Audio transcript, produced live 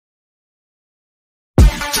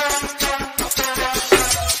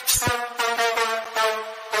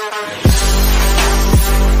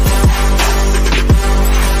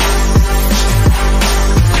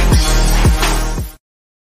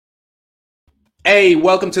Hey,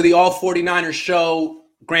 welcome to the All49ers show.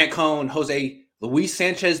 Grant Cohn, Jose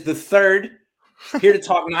Sanchez III, here to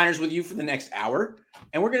talk Niners with you for the next hour.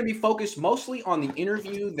 And we're going to be focused mostly on the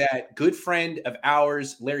interview that good friend of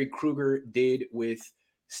ours, Larry Krueger, did with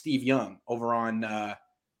Steve Young over on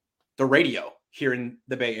the radio here in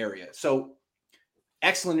the Bay Area. So,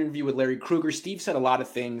 excellent interview with Larry Krueger. Steve said a lot of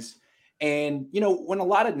things. And, when a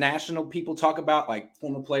lot of national people talk about, like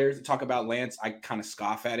former players that talk about Lance, I kind of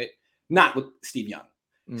scoff at it. Not with Steve Young.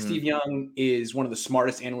 Steve Young is one of the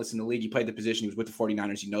smartest analysts in the league. He played the position. He was with the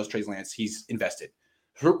 49ers. He knows Trey Lance. He's invested.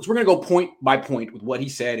 So we're going to go point by point with what he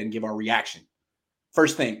said and give our reaction.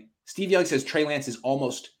 First thing, Steve Young says Trey Lance is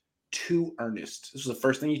almost too earnest. This was the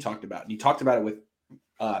first thing he talked about. And he talked about it with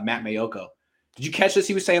Matt Mayoko. Did you catch this?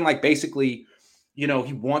 He was saying, like, basically, he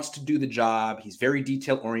wants to do the job. He's very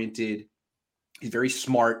detail-oriented. He's very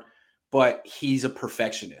smart, but he's a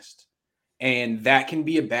perfectionist. And that can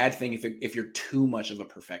be a bad thing if you're too much of a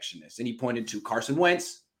perfectionist. And he pointed to Carson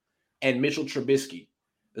Wentz and Mitchell Trubisky.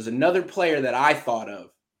 There's another player that I thought of,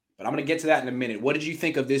 but I'm going to get to that in a minute. What did you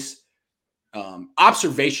think of this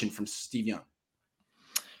observation from Steve Young?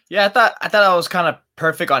 Yeah, I thought I was kind of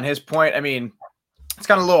perfect on his point. I mean, it's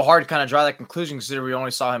kind of a little hard to kind of draw that conclusion considering we only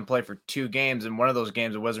saw him play for 2 games. And one of those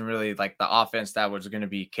games, it wasn't really like the offense that was going to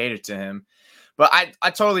be catered to him. But I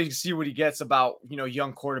totally see what he gets about,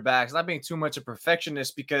 young quarterbacks not being too much a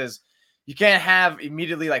perfectionist, because you can't have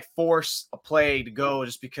immediately like force a play to go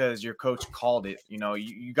just because your coach called it.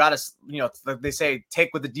 You got to, like they say,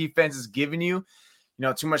 take what the defense is giving you.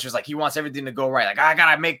 Too much is like he wants everything to go right. Like, I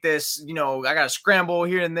got to make this, I got to scramble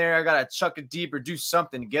here and there. I got to chuck it deep or do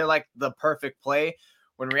something to get like the perfect play.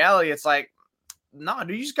 When in reality, it's like, no,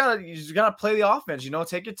 dude, you just gotta play the offense.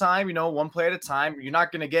 Take your time. One play at a time. You're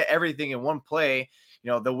not gonna get everything in one play.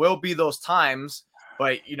 There will be those times,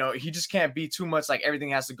 but he just can't be too much like everything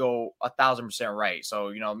has to go 1,000% right.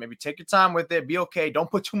 So maybe take your time with it. Be okay.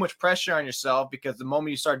 Don't put too much pressure on yourself, because the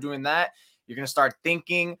moment you start doing that, you're gonna start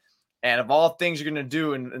thinking. And of all things you're gonna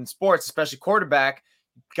do in sports, especially quarterback,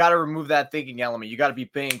 you gotta remove that thinking element. You gotta be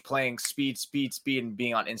playing speed, and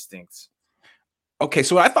being on instincts. Okay,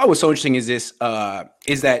 so what I thought was so interesting is this: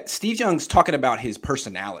 is that Steve Young's talking about his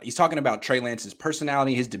personality. He's talking about Trey Lance's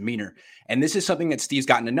personality, his demeanor, and this is something that Steve's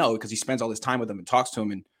gotten to know because he spends all this time with him and talks to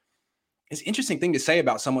him. And it's an interesting thing to say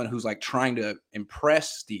about someone who's like trying to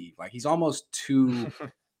impress Steve. Like he's almost too,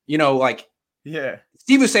 Yeah.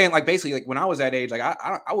 Steve was saying, like, basically, like when I was that age, like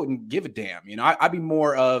I wouldn't give a damn. I'd be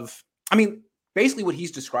more of. I mean, basically, what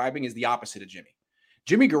he's describing is the opposite of Jimmy.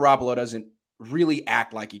 Jimmy Garoppolo doesn't really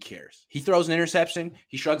act like he cares. He throws an interception,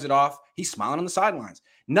 he shrugs it off, he's smiling on the sidelines.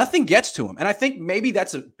 Nothing gets to him. And I think maybe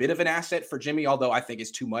that's a bit of an asset for Jimmy, although I think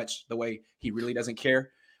it's too much the way he really doesn't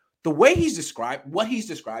care. The way what he's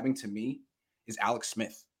describing to me is Alex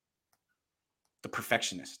Smith, the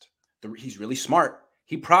perfectionist. He's really smart.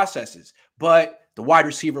 He processes, but the wide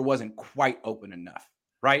receiver wasn't quite open enough,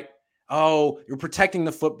 right? Oh, you're protecting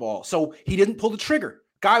the football. So he didn't pull the trigger.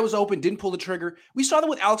 Guy was open, didn't pull the trigger. We saw that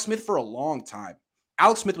with Alex Smith for a long time.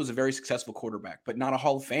 Alex Smith was a very successful quarterback, but not a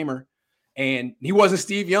Hall of Famer. And he wasn't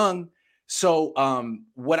Steve Young. So all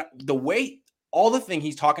the thing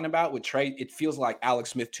he's talking about with Trey, it feels like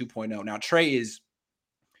Alex Smith 2.0. Now, Trey is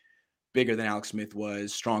bigger than Alex Smith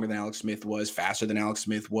was, stronger than Alex Smith was, faster than Alex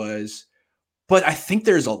Smith was. But I think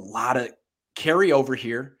there's a lot of carryover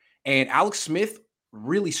here. And Alex Smith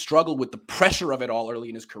really struggled with the pressure of it all early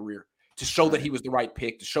in his career, to show that he was the right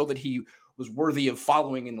pick, to show that he was worthy of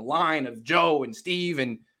following in the line of Joe and Steve.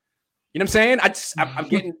 And you know what I'm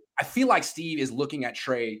saying? I feel like Steve is looking at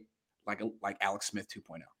Trey like Alex Smith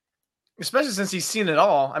 2.0. Especially since he's seen it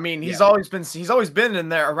all. I mean, he's always been in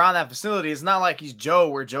there around that facility. It's not like he's Joe,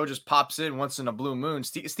 where Joe just pops in once in a blue moon.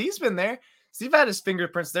 Steve's been there. Steve had his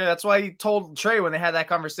fingerprints there. That's why he told Trey when they had that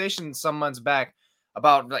conversation some months back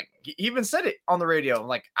about, like, he even said it on the radio.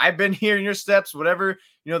 Like, I've been here in your steps, whatever,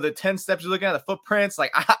 the 10 steps you're looking at, the footprints,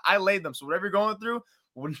 like I laid them. So whatever you're going through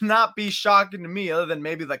would not be shocking to me, other than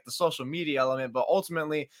maybe like the social media element. But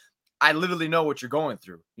ultimately, I literally know what you're going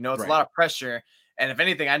through. It's Right. A lot of pressure. And if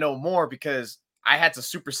anything, I know more because I had to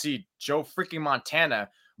supersede Joe freaking Montana,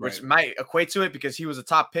 which might equate to it because he was a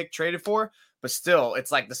top pick traded for. But still,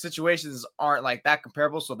 it's like the situations aren't like that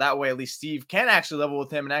comparable. So that way, at least Steve can actually level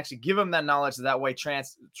with him and actually give him that knowledge. That way, Trey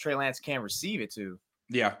Lance can receive it too.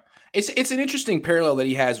 Yeah. It's an interesting parallel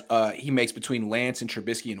that he makes between Lance and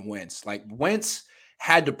Trubisky and Wentz. Like, Wentz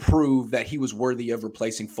had to prove that he was worthy of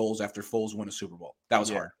replacing Foles after Foles won a Super Bowl. That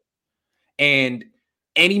was hard. And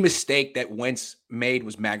any mistake that Wentz made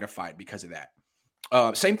was magnified because of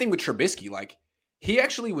that. Same thing with Trubisky. Like, he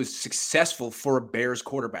actually was successful for a Bears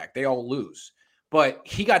quarterback. They all lose. but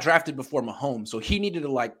he got drafted before Mahomes, so he needed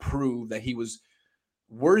to like prove that he was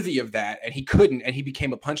worthy of that, and he couldn't, and he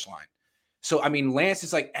became a punchline. So I mean, Lance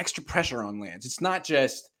is like extra pressure on Lance. It's not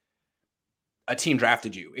just a team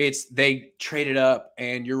drafted you. It's they traded up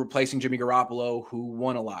and you're replacing Jimmy Garoppolo, who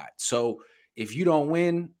won a lot. So if you don't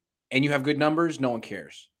win and you have good numbers, no one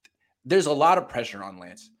cares. There's a lot of pressure on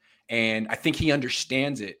Lance. And I think he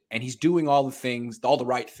understands it. And he's doing all the things, all the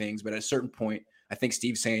right things. But at a certain point, I think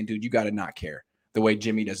Steve's saying, dude, you got to not care the way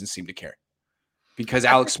Jimmy doesn't seem to care. Because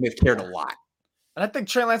Alex Smith cared a lot. And I think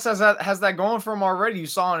Trey Lance has that going for him already. You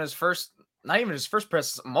saw in his first, not even his first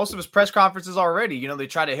press, most of his press conferences already. You know, they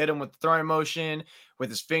try to hit him with the throwing motion, with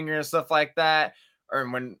his finger and stuff like that. Or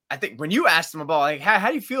when you asked him about like how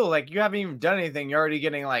do you feel, like you haven't even done anything, you're already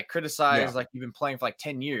getting like criticized, like you've been playing for like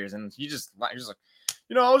 10 years, and you're just like,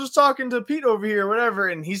 you know, I was just talking to Pete over here, whatever,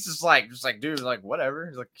 and he's just like, dude, like whatever.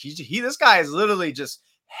 He's like, this guy is literally just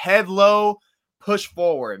head low, push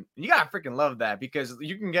forward. You gotta freaking love that, because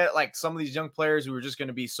you can get like some of these young players who are just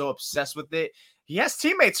gonna be so obsessed with it. He has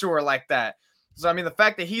teammates who are like that. So I mean, the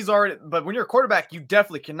fact that he's already, but when you're a quarterback, you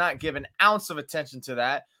definitely cannot give an ounce of attention to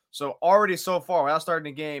that. So already so far, without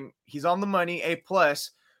starting the game, he's on the money, A+.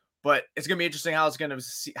 But it's gonna be interesting how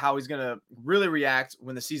he's gonna really react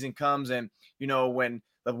when the season comes, and you know, when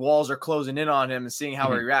the walls are closing in on him, and seeing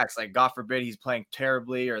how he reacts. Like, God forbid he's playing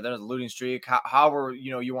terribly, or there's a losing streak. However,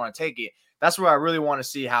 you know, you want to take it. That's where I really want to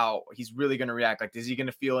see how he's really going to react. Like, is he going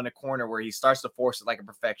to feel in a corner where he starts to force it like a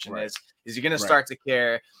perfectionist? Right. Is he going to start to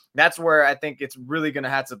care? That's where I think it's really going to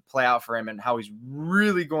have to play out for him, and how he's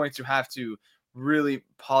really going to have to really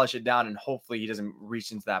polish it down, and hopefully he doesn't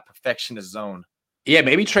reach into that perfectionist zone. Yeah,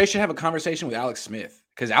 maybe Trey should have a conversation with Alex Smith,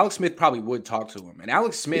 because Alex Smith probably would talk to him. And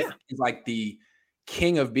Alex Smith is like the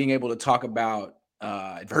king of being able to talk about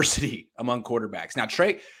adversity among quarterbacks. Now,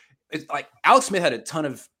 Trey, it's like Alex Smith had a ton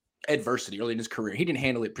of adversity early in his career. He didn't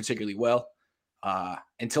handle it particularly well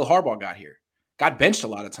until Harbaugh got here. Got benched a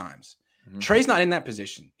lot of times. Trey's not in that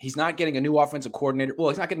position. He's not getting a new offensive coordinator. Well,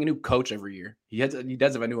 he's not getting a new coach every year. He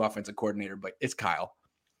does have a new offensive coordinator, but it's Kyle.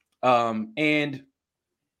 And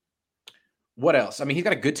what else? I mean, he's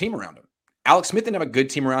got a good team around him. Alex Smith didn't have a good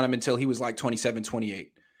team around him until he was like 27,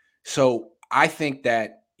 28. So I think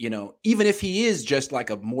that, you know, even if he is just like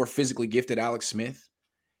a more physically gifted Alex Smith,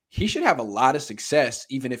 he should have a lot of success,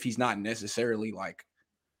 even if he's not necessarily like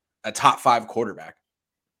a top 5 quarterback.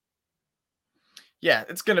 Yeah,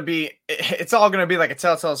 it's all going to be like a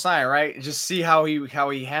telltale sign, right? Just see how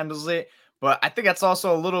he handles it. But I think that's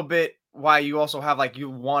also a little bit why you also have like, you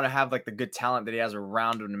want to have like the good talent that he has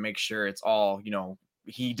around him to make sure it's all, you know,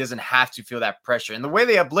 he doesn't have to feel that pressure. And the way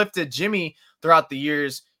they uplifted Jimmy throughout the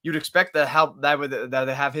years, you'd expect that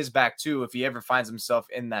they have his back too if he ever finds himself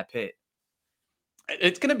in that pit.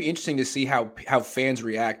 It's going to be interesting to see how fans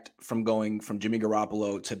react from going from Jimmy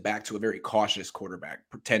Garoppolo to back to a very cautious quarterback,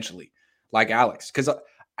 potentially, like Alex. Because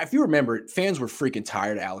if you remember, fans were freaking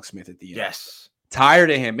tired of Alex Smith at the end. Yes. Tired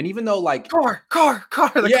of him. And even though like car, the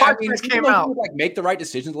car came out. He would, like, make the right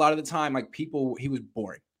decisions a lot of the time. Like he was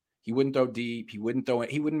boring. He wouldn't throw deep. He wouldn't throw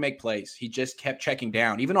it. He wouldn't make plays. He just kept checking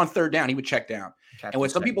down. Even on third down, he would check down. And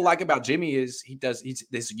what some people like about Jimmy is he's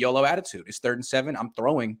this YOLO attitude. It's 3rd and 7. I'm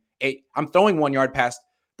throwing 1 yard past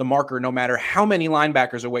the marker, no matter how many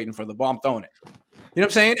linebackers are waiting for the ball. I'm throwing it. You know what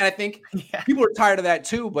I'm saying? And I think people are tired of that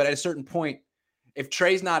too. But at a certain point, if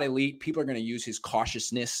Trey's not elite, people are going to use his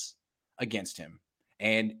cautiousness against him.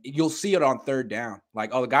 And you'll see it on 3rd down.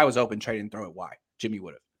 Like, oh, the guy was open. Trey didn't throw it. Why? Jimmy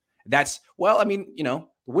would have. I mean, you know,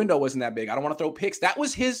 the window wasn't that big. I don't want to throw picks. That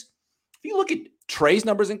was his. If you look at Trey's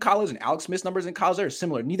numbers in college and Alex Smith's numbers in college, they're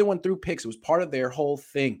similar. Neither one threw picks. It was part of their whole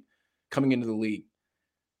thing coming into the league.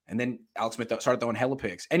 And then Alex Smith started throwing hella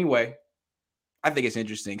picks. Anyway, I think it's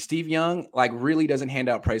interesting. Steve Young, like, really doesn't hand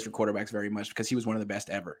out praise for quarterbacks very much because he was one of the best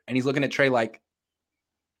ever. And he's looking at Trey like,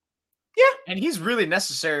 yeah. And he's really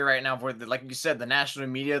necessary right now for, like you said, the national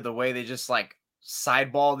media, the way they just like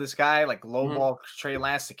sideball this guy, like lowball Trey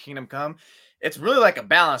Lance to Kingdom Come. It's really like a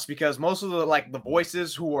balance, because most of the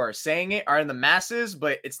voices who are saying it are in the masses,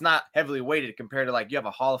 but it's not heavily weighted compared to like you have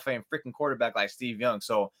a Hall of Fame freaking quarterback like Steve Young.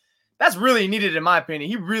 So that's really needed, in my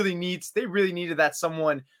opinion. They really needed that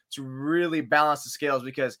someone to really balance the scales,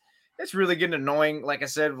 because it's really getting annoying. Like I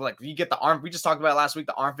said, like you get the arm. We just talked about last week,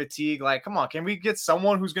 the arm fatigue. Like, come on, can we get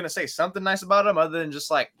someone who's going to say something nice about him other than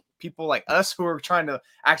just like people like us who are trying to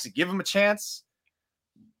actually give him a chance?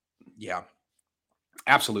 Yeah,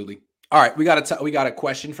 absolutely. All right, we got a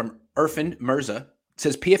question from Irfan Mirza. It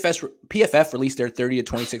says PFF released their 30 to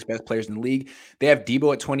 26 best players in the league. They have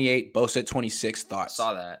Debo at 28, Bosa at 26. Thoughts?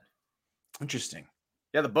 Saw that. Interesting.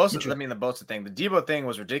 Yeah, the Bosa thing. The Debo thing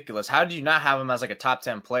was ridiculous. How did you not have him as like a top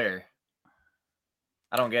 10 player?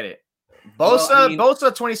 I don't get it. Well,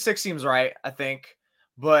 Bosa 26 seems right, I think.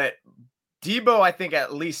 But Debo, I think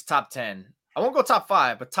at least top 10. I won't go top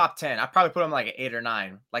 5, but top 10. I probably put him like an 8 or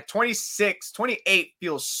 9. Like 26, 28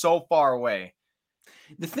 feels so far away.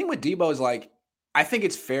 The thing with Debo is like, I think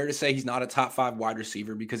it's fair to say he's not a top 5 wide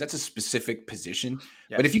receiver because that's a specific position.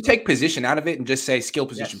 Yes. But if you take position out of it and just say skill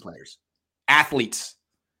position players, athletes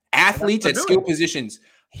at skill positions,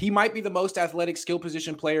 he might be the most athletic skill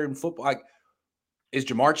position player in football. Like, is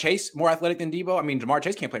Jamar Chase more athletic than Debo? I mean, Jamar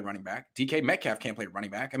Chase can't play running back. DK Metcalf can't play running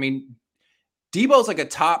back. I mean, Debo's like a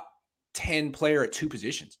top 10 player at 2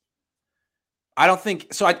 positions. I don't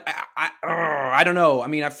think so. I don't know. I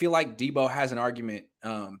mean, I feel like Debo has an argument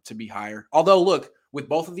to be higher. Although, look, with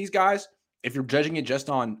both of these guys, if you're judging it just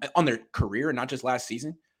on their career and not just last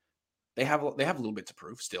season, they have a little bit to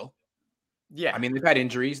prove still. Yeah. I mean, they've had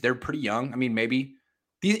injuries. They're pretty young. I mean, maybe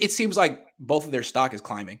it seems like both of their stock is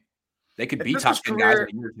climbing. They could be top 10 guys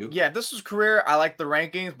in a year or two. Yeah, if this was career, I like the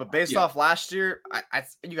rankings, but based off last year,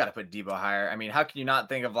 you got to put Debo higher. I mean, how can you not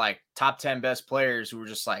think of like top 10 best players who were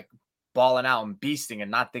just like balling out and beasting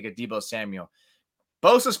and not think of Debo Samuel?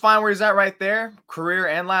 Bosa's fine where he's at right there, career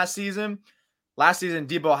and last season. Last season,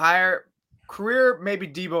 Debo higher. Career, maybe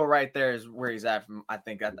Debo right there is where he's at. I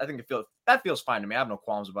think that feels fine to me. I have no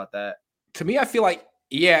qualms about that. To me, I feel like,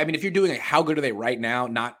 I mean, if you're doing like how good are they right now,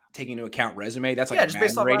 not taking into account resume, that's like a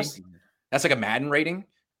Madden rating. That's like a Madden rating.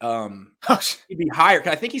 He'd be higher.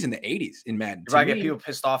 I think he's in the 80s in Madden. I get people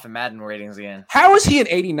pissed off in Madden ratings again. How is he an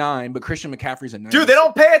 89, but Christian McCaffrey's a 90? Dude, they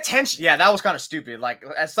don't pay attention. Yeah, that was kind of stupid. Like,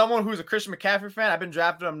 as someone who's a Christian McCaffrey fan, I've been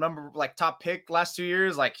drafting him top pick last 2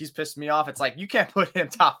 years. Like, he's pissed me off. It's like, you can't put him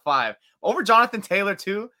top 5 over Jonathan Taylor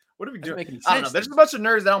too. What are we doing? I don't know. There's a bunch of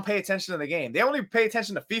nerds that don't pay attention to the game. They only pay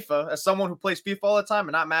attention to FIFA. As someone who plays FIFA all the time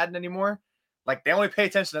and not Madden anymore, like, they only pay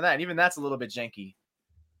attention to that. And even that's a little bit janky.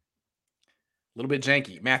 A little bit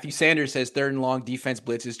janky. Matthew Sanders says 3rd and long defense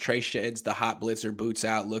blitzes. Trey sheds the hot blitzer, boots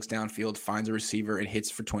out, looks downfield, finds a receiver, and hits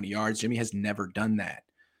for 20 yards. Jimmy has never done that.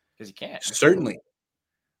 Because he can't. Certainly.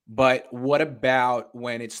 But what about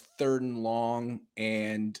when it's 3rd and long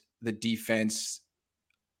and the defense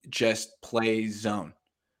just plays zone?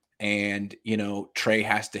 And, Trey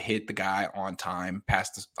has to hit the guy on time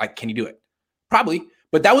past the, like, can he do it? Probably.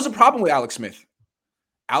 But that was a problem with Alex Smith.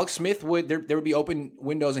 Alex Smith there would be open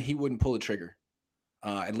windows and he wouldn't pull the trigger.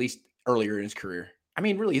 At least earlier in his career. I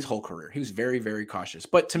mean, really his whole career. He was very, very cautious.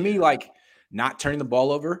 But to me, like, not turning the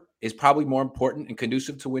ball over is probably more important and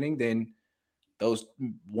conducive to winning than those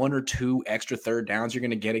 1 or 2 extra 3rd downs you're going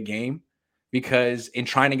to get a game. Because in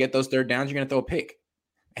trying to get those 3rd downs, you're going to throw a pick.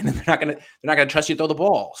 And then they're not going to trust you to throw the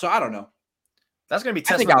ball. So I don't know. That's going to be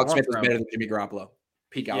test number 1. I think Alex Smith is better than Jimmy Garoppolo.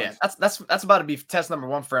 Peak Alex. Yeah, that's about to be test number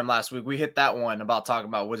 1 for him last week. We hit that one about talking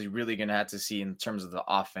about what he really going to have to see in terms of the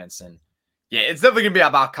offense. And yeah, it's definitely going to be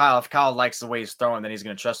about Kyle. If Kyle likes the way he's throwing, then he's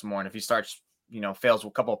going to trust him more. And if he starts, fails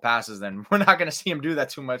with a couple of passes, then we're not going to see him do that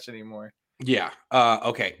too much anymore. Yeah.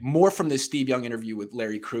 Okay. More from this Steve Young interview with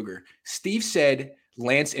Larry Krueger. Steve said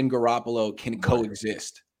Lance and Garoppolo can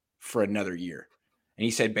coexist for another year. And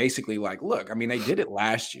he said basically like, look, I mean, they did it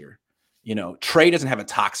last year. Trey doesn't have a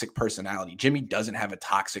toxic personality. Jimmy doesn't have a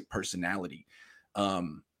toxic personality.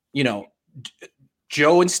 Joe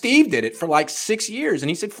and Steve did it for like 6 years. And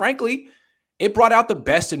he said, frankly, it brought out the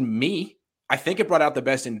best in me. I think it brought out the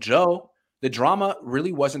best in Joe. The drama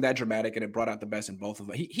really wasn't that dramatic, and it brought out the best in both of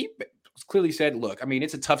them. He clearly said, look, I mean,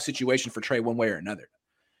 it's a tough situation for Trey one way or another.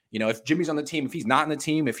 If Jimmy's on the team, if he's not on the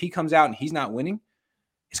team, if he comes out and he's not winning,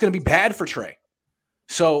 it's going to be bad for Trey.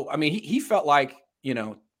 So, I mean, he felt like,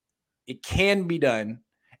 it can be done.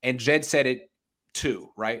 And Jed said it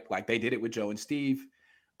too, right? Like they did it with Joe and Steve.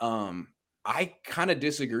 I kind of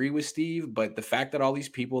disagree with Steve, but the fact that all these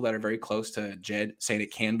people that are very close to Jed saying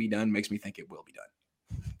it can be done makes me think it will be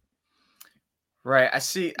done. Right. I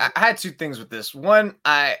see. I had 2 things with this. One,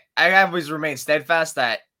 I always remain steadfast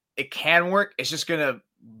that it can work. It's just going to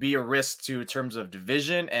be a risk in terms of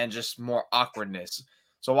division and just more awkwardness.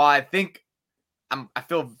 So while I think I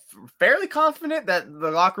feel fairly confident that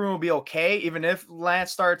the locker room will be okay, even if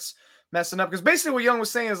Lance starts messing up. Because basically what Young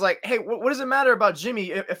was saying is like, hey, what does it matter about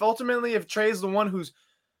Jimmy? If Trey's the one who's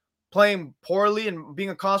playing poorly and being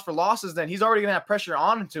a cause for losses, then he's already going to have pressure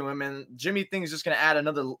on to him. And Jimmy thinks is just going to add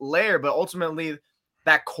another layer. But ultimately,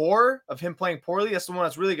 that core of him playing poorly, that's the one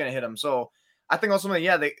that's really going to hit him. So I think ultimately,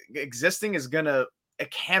 the existing is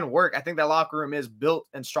it can work. I think that locker room is built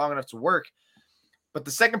and strong enough to work. But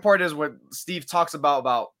the second part is what Steve talks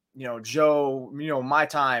about, Joe, my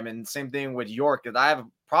time, and same thing with York that I have a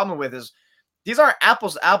problem with is these aren't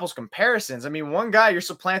apples to apples comparisons. I mean, one guy, you're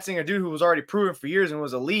supplanting a dude who was already proven for years and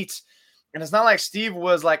was elite. And it's not like Steve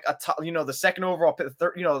was like a top, the second overall pick, the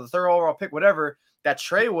third overall pick, whatever that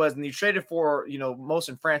Trey was, and you traded for, most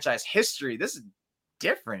in franchise history. This is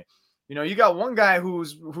different. You got one guy who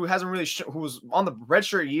hasn't really who's on the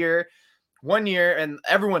redshirt year, 1 year, and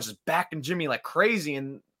everyone's just backing Jimmy like crazy,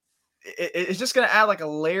 and it's just gonna add like a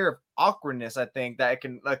layer of awkwardness. I think that it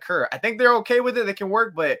can occur. I think they're okay with it; they can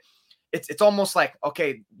work, but it's almost like,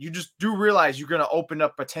 okay, you just do realize you're gonna open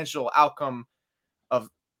up potential outcome of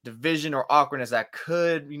division or awkwardness that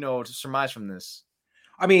could, to surmise from this.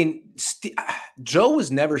 I mean, Joe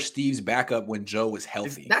was never Steve's backup when Joe was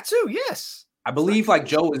healthy. That too, yes. I believe like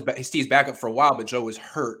Joe was Steve's backup for a while, but Joe was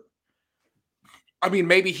hurt. I mean,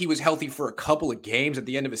 maybe he was healthy for a couple of games at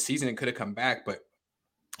the end of his season and could have come back, but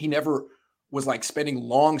he never was like spending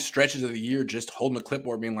long stretches of the year just holding the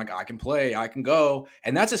clipboard being like, I can play, I can go.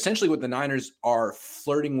 And that's essentially what the Niners are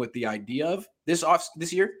flirting with the idea of this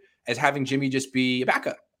year, as having Jimmy just be a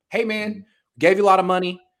backup. Hey, man, gave you a lot of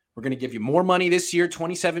money. We're going to give you more money this year,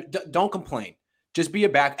 27. Don't complain. Just be a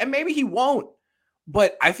back. And maybe he won't.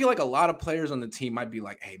 But I feel like a lot of players on the team might be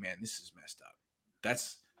like, hey, man, this is messed up.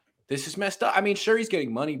 This is messed up. I mean, sure, he's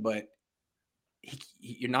getting money, but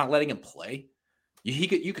you're not letting him play.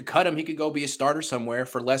 You could cut him. He could go be a starter somewhere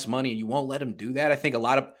for less money. You won't let him do that. I think a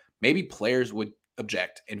lot of maybe players would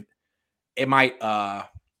object, and it might,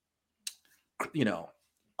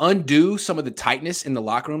 undo some of the tightness in the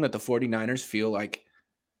locker room that the 49ers feel like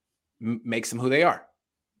makes them who they are.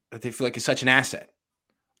 That they feel like it's such an asset.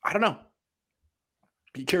 I don't know.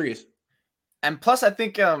 Be curious. And plus, I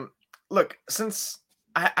think, look, since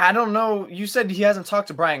I don't know, you said he hasn't talked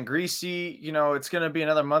to Brian Greasy. It's going to be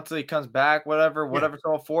another month till he comes back, whatever,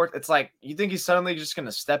 so forth. It's like, you think he's suddenly just going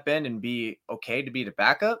to step in and be okay to be the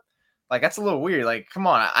backup? Like, that's a little weird. Like, come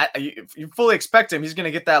on. You fully expect him. He's going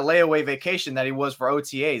to get that layaway vacation that he was for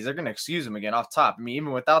OTAs. They're going to excuse him again off top. I mean,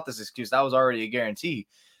 even without this excuse, that was already a guarantee.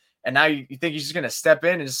 And now you think he's just going to step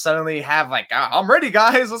in and just suddenly have like, I'm ready,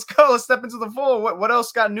 guys. Let's go. Let's step into the fold. What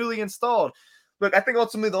else got newly installed? Look, I think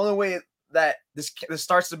ultimately the only way that this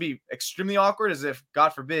starts to be extremely awkward is if, God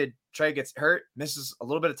forbid, Trey gets hurt, misses a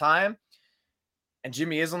little bit of time, and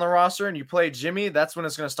Jimmy is on the roster, and you play Jimmy. That's when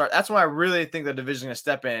it's going to start. That's when I really think the division is going to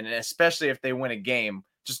step in, and especially if they win a game,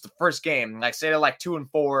 just the first game. Like, say they're like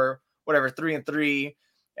 2-4, whatever, 3-3,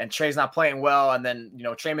 and Trey's not playing well, and then,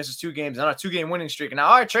 Trey misses 2 games on a 2-game winning streak, and now,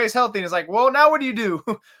 all right, Trey's healthy, and it's like, well, now what do you do?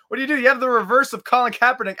 What do you do? You have the reverse of Colin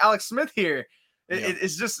Kaepernick, Alex Smith here.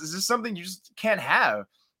 It's just something you just can't have.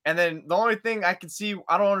 And then the only thing I can see,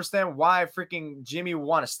 I don't understand why freaking Jimmy would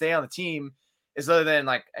want to stay on the team, is other than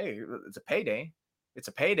like, hey, it's a payday. It's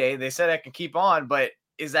a payday. They said I can keep on, but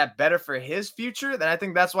is that better for his future? Then I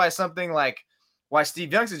think that's why something like why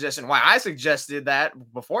Steve Young suggested, why I suggested that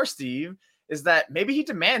before Steve, is that maybe he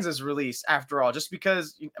demands his release after all, just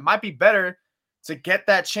because it might be better to get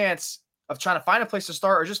that chance of trying to find a place to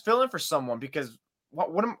start or just fill in for someone, because how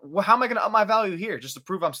am I going to up my value here just to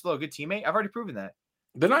prove I'm still a good teammate? I've already proven that.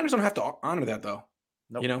 The Niners don't have to honor that, though.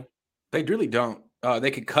 Nope. They really don't.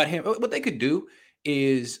 They could cut him. What they could do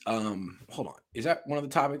is, hold on. Is that one of the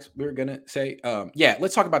topics we were going to say? Yeah,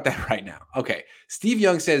 let's talk about that right now. Okay. Steve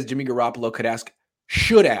Young says Jimmy Garoppolo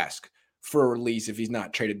should ask for a release if he's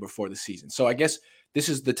not traded before the season. So I guess this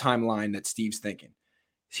is the timeline that Steve's thinking.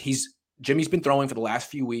 Jimmy's been throwing for the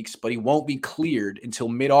last few weeks, but he won't be cleared until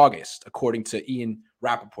mid-August, according to Ian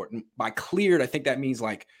Rappaport. And by cleared, I think that means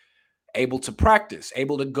like able to practice,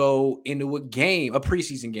 able to go into a game, a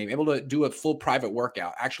preseason game, able to do a full private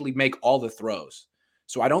workout, actually make all the throws.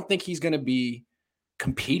 So I don't think he's going to be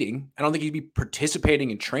competing. I don't think he'd be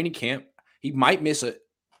participating in training camp. He might miss a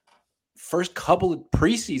first couple of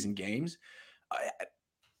preseason games.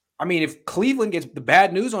 I mean, if Cleveland gets the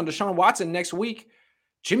bad news on Deshaun Watson next week,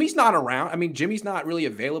 Jimmy's not around. I mean, Jimmy's not really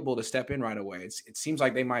available to step in right away. It seems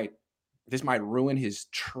like this might ruin his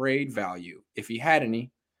trade value if he had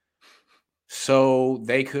any. So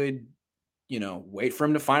they could, wait for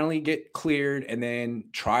him to finally get cleared and then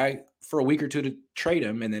try for a week or two to trade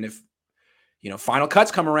him. And then if, final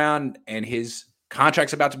cuts come around and his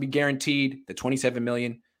contract's about to be guaranteed, the $27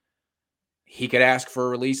 million, he could ask for a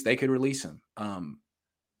release. They could release him.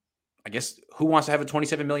 I guess who wants to have a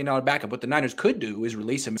 $27 million backup? What the Niners could do is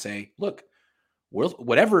release him and say, look,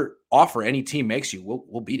 whatever offer any team makes you,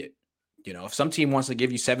 we'll beat it. If some team wants to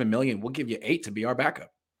give you $7 million, we'll give you $8 million to be our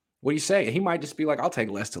backup. What do you say? He might just be like, I'll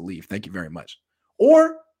take less to leave. Thank you very much.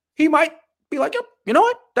 Or he might be like, yep, you know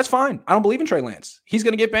what? That's fine. I don't believe in Trey Lance. He's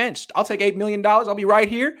going to get benched. I'll take $8 million. I'll be right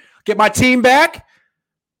here. Get my team back.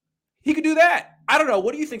 He could do that. I don't know.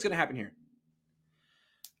 What do you think is going to happen here?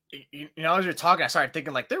 As you're talking, I started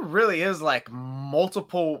thinking like there really is like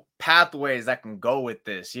multiple pathways that can go with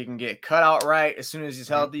this. You can get cut outright as soon as he's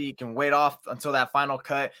healthy. You can wait off until that final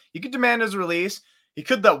cut. You could demand his release. He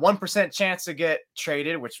could that 1% chance to get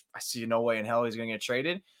traded, which I see no way in hell he's going to get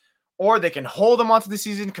traded. Or they can hold him onto the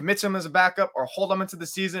season, commit to him as a backup, or hold him into the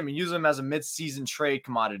season and use him as a mid-season trade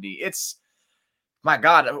commodity. It's my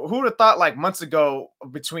God, who would have thought like months ago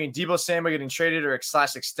between Deebo Samuel getting traded or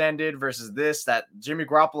 / extended versus this, that Jimmy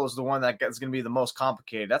Garoppolo is the one that is going to be the most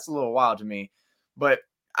complicated. That's a little wild to me. But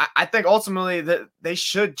I think ultimately that they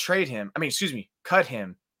should trade him. Cut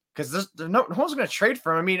him. Because no one's going to trade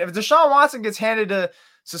for him. I mean, if Deshaun Watson gets handed a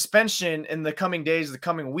suspension in the coming days, the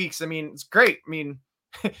coming weeks, I mean, it's great. I mean,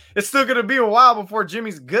 it's still going to be a while before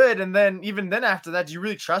Jimmy's good. And then even then after that, do you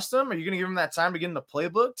really trust him? Are you going to give him that time to get in the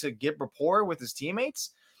playbook to get rapport with his teammates?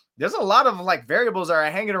 There's a lot of like variables that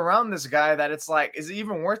are hanging around this guy that it's like, is it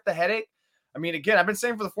even worth the headache? I mean, again, I've been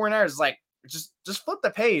saying for the 49ers, like, just flip the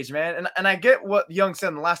page, man. And I get what Young said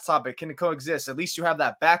in the last topic. Can it coexist? At least you have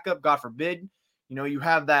that backup, God forbid. You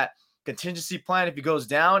have that contingency plan if he goes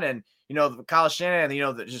down, and, Kyle Shanahan,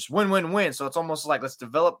 just win. So it's almost like, let's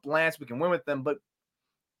develop Lance. We can win with them, but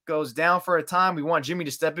goes down for a time. We want Jimmy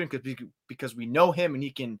to step in because we know him and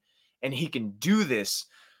he can do this.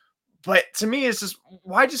 But to me, it's just,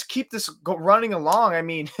 why just keep this running along? I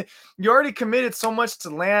mean, you already committed so much to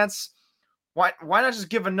Lance. Why not just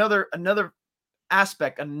give another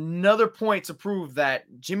aspect, another point to prove that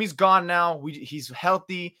Jimmy's gone now. He's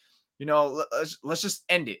healthy. Let's just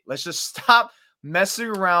end it. Let's just stop messing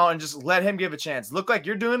around and just let him give a chance. Look like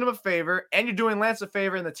you're doing him a favor, and you're doing Lance a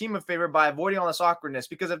favor and the team a favor by avoiding all this awkwardness.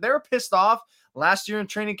 Because if they were pissed off last year in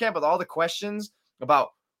training camp with all the questions about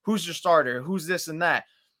who's your starter, who's this and that,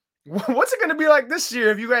 what's it going to be like this year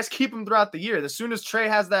if you guys keep him throughout the year? As soon as Trey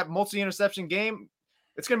has that multi-interception game,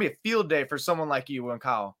 it's going to be a field day for someone like you and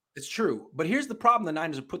Kyle. It's true. But here's the problem the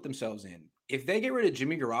Niners have put themselves in. If they get rid of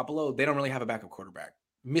Jimmy Garoppolo, they don't really have a backup quarterback.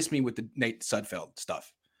 Miss me with the Nate Sudfeld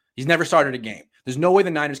stuff. He's never started a game. There's no way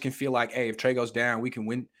the Niners can feel like, hey, if Trey goes down, we can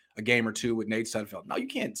win a game or two with Nate Sudfeld. No, you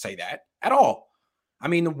can't say that at all. I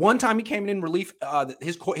mean, the one time he came in relief,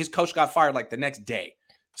 his coach got fired like the next day.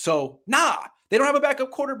 So, they don't have a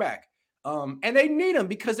backup quarterback. And they need him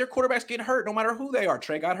because their quarterbacks get hurt no matter who they are.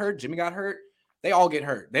 Trey got hurt. Jimmy got hurt. They all get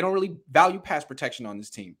hurt. They don't really value pass protection on this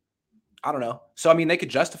team. I don't know. So, I mean, they could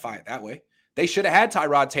justify it that way. They should have had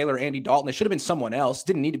Tyrod Taylor, Andy Dalton. It should have been someone else.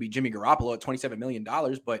 Didn't need to be Jimmy Garoppolo at $27 million,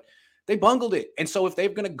 but they bungled it. And so if they're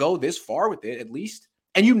going to go this far with it, at least,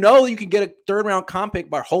 and you can get a third-round comp pick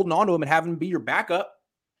by holding on to him and having him be your backup,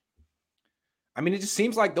 I mean, it just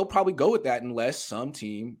seems like they'll probably go with that unless some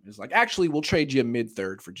team is like, actually, we'll trade you a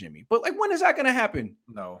mid-third for Jimmy. But, like, when is that going to happen?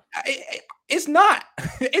 No. It's not.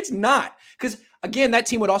 It's not. Because, again, that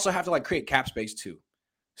team would also have to, like, create cap space too.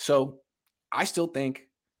 So I still think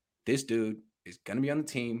this dude is going to be on the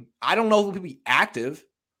team. I don't know if he'll be active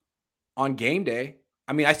on game day.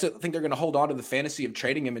 I mean, I still think they're going to hold on to the fantasy of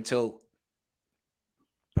trading him but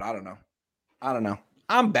I don't know.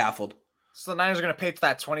 I'm baffled. So the Niners are going to pay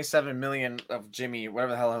that $27 million of Jimmy,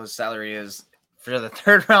 whatever the hell his salary is, for the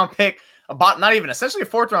third round pick. About not even essentially a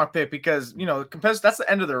fourth round pick because, that's the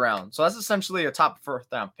end of the round. So that's essentially a top fourth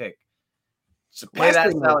round pick. So pay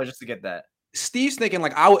that salary just to get that. Steve's thinking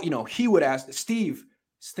like, he would ask. Steve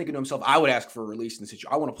is thinking to himself, I would ask for a release in the situation.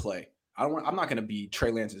 I want to play. I'm not going to be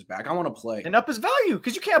Trey Lance's back. I want to play. And up his value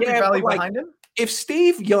because you can't be value behind him. If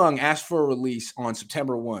Steve Young asked for a release on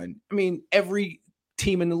September 1, I mean, every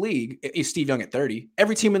team in the league, is Steve Young at 30,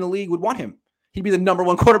 every team in the league would want him. He'd be the number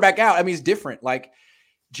one quarterback out. I mean, it's different. Like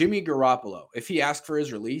Jimmy Garoppolo, if he asked for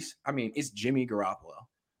his release, I mean, it's Jimmy Garoppolo.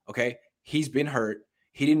 Okay. He's been hurt.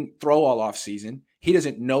 He didn't throw all off season. He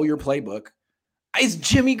doesn't know your playbook. It's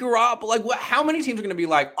Jimmy Garoppolo. Like, how many teams are going to be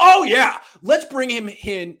like, oh yeah, let's bring him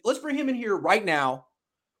in. Let's bring him in here right now.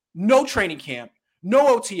 No training camp,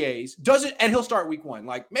 no OTAs, and he'll start week 1.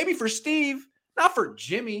 Like maybe for Steve, not for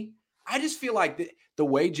Jimmy. I just feel like the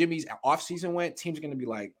way Jimmy's offseason went, teams are going to be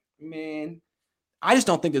like, man, I just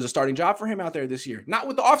don't think there's a starting job for him out there this year. Not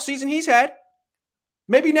with the offseason he's had.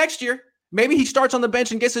 Maybe next year. Maybe he starts on the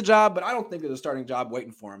bench and gets a job, but I don't think there's a starting job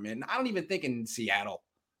waiting for him, man. I don't even think in Seattle.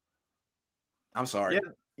 I'm sorry.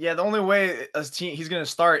 Yeah. The only way he's going to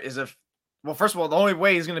start is first of all, the only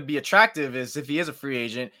way he's going to be attractive is if he is a free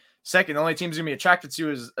agent. Second, the only team he's going to be attracted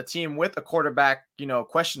to is a team with a quarterback,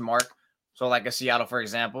 question mark. So like a Seattle, for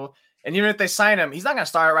example. And even if they sign him, he's not going to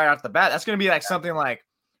start right off the bat. That's going to be like something like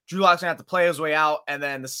Drew Lock's going to have to play his way out. And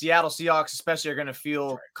then the Seattle Seahawks especially are going to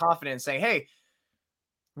feel confident saying, hey,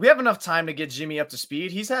 we have enough time to get Jimmy up to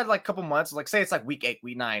speed. He's had like a couple months, like say it's like week 8,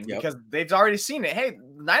 week 9, because they've already seen it. Hey,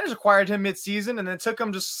 the Niners acquired him mid-season, and then it took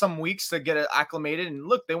him just some weeks to get it acclimated. And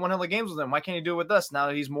look, they won hella games with him. Why can't he do it with us now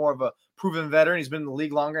that he's more of a proven veteran? He's been in the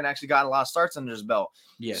league longer and actually gotten a lot of starts under his belt.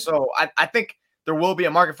 Yeah. So I think there will be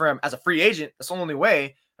a market for him as a free agent. That's the only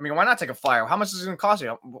way. I mean, why not take a flyer? How much is it going to cost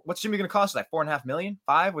you? What's Jimmy going to cost you? Like $4.5 million,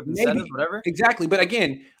 $5 million with incentives, whatever. Exactly. But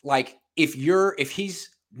again, like if he's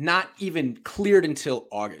not even cleared until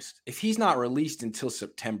August, if he's not released until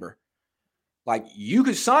September, like you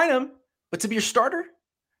could sign him, but to be your starter,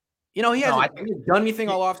 he hasn't done anything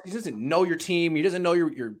all off. He doesn't know your team. He doesn't know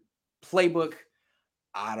your playbook.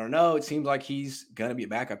 I don't know. It seems like he's going to be a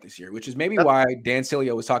backup this year, which is maybe why Dan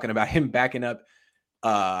Cilio was talking about him backing up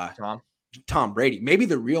Tom Brady. Maybe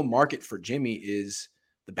the real market for Jimmy is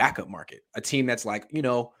the backup market. A team that's like,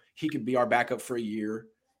 he could be our backup for a year,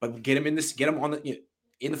 but get him in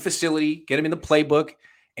the facility, get him in the playbook,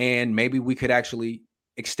 and maybe we could actually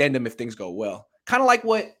extend him if things go well. Kind of like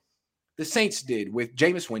what the Saints did with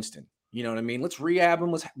Jameis Winston. You know what I mean? Let's rehab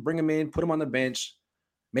him. Let's bring him in, put him on the bench.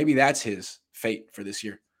 Maybe that's his fate for this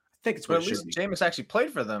year. I think it's what it should be. Jameis actually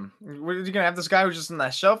played for them. What are you going to have this guy who's just in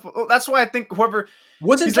that shelf? Oh, that's why I think whoever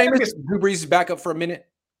wasn't Jameis Drew Brees' backup for a minute.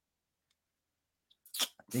 I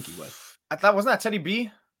think he was. I thought wasn't that Teddy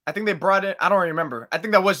B? I think they brought in. I don't remember. I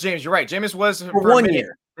think that was James. You're right. Jameis was for 1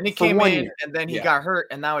 year. Then he came in, and then he got hurt,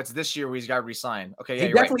 and now it's this year where he's got re-signed. Okay,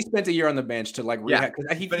 he definitely spent a year on the bench to rehab.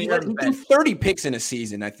 He threw 30 picks in a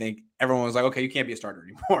season. I think everyone was like, "Okay, you can't be a starter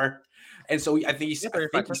anymore." And so I think he sat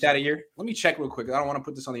a year. Let me check real quick. I don't want to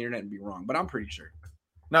put this on the internet and be wrong, but I'm pretty sure.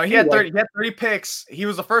 No, he had 30. He had 30 picks. He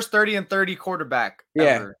was the first 30-30 quarterback. Yeah,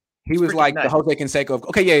 ever. He was like the Jose Canseco of.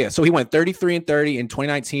 Okay, yeah. So he went 33-30 in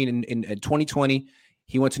 2019 and in 2020.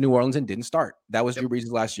 He went to New Orleans and didn't start. That was Drew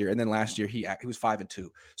Brees' last year. And then last year he was 5-2.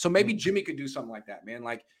 So maybe Jimmy could do something like that, man.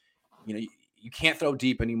 Like, you can't throw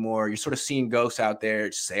deep anymore. You're sort of seeing ghosts out there.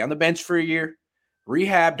 Just stay on the bench for a year,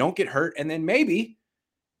 rehab, don't get hurt. And then maybe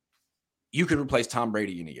you could replace Tom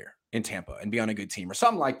Brady in a year in Tampa and be on a good team or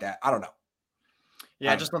something like that. I don't know.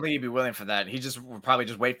 Yeah, I just don't think he'd be willing for that. He just would probably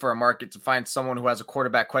just wait for a market to find someone who has a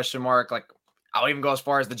quarterback question mark. Like, I'll even go as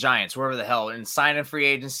far as the Giants, whoever the hell, and sign in free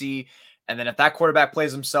agency. And then if that quarterback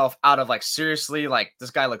plays himself out of seriously,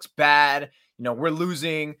 this guy looks bad, we're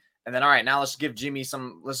losing. And then, all right, now let's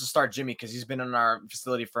just start Jimmy because he's been in our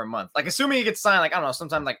facility for a month. Assuming he gets signed, I don't know,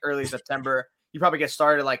 sometime early September, you probably get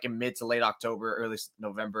started in mid to late October, early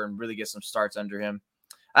November, and really get some starts under him.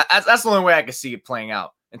 That's the only way I could see it playing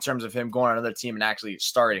out in terms of him going on another team and actually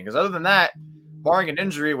starting. Because other than that, barring an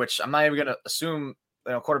injury, which I'm not even going to assume,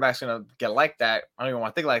 quarterback's going to get like that. I don't even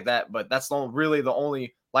want to think like that, but that's really the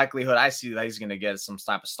only likelihood I see that he's going to get some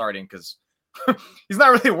type of starting because he's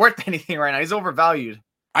not really worth anything right now. He's overvalued.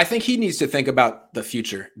 I think he needs to think about the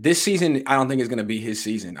future. This season, I don't think is going to be his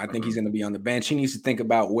season. I think he's going to be on the bench. He needs to think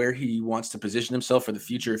about where he wants to position himself for the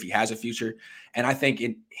future if he has a future. And I think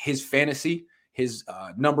in his fantasy, his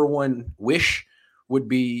number one wish would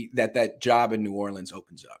be that job in New Orleans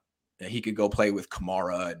opens up. That he could go play with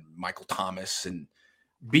Kamara and Michael Thomas and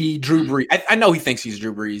be Drew Brees. I know he thinks he's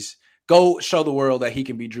Drew Brees. Go show the world that he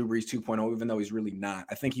can be Drew Brees 2.0, even though he's really not.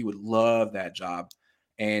 I think he would love that job.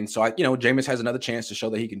 And so, Jameis has another chance to show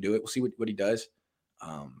that he can do it. We'll see what he does.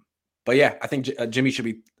 But, yeah, I think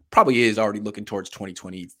Jimmy probably is already looking towards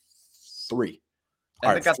 2023.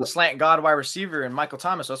 And they got the slant God wide receiver and Michael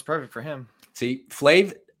Thomas, so it's perfect for him. See,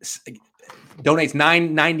 Flav donates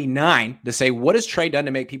 $9.99 to say, what has Trey done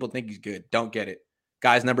to make people think he's good? Don't get it.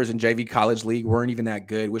 Guys' numbers in JV College League weren't even that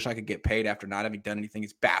good. Wish I could get paid after not having done anything.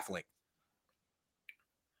 It's baffling.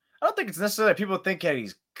 I don't think it's necessarily that people think that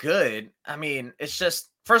he's good. I mean, it's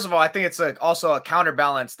just, first of all, I think it's also a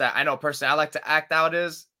counterbalance that I know personally I like to act out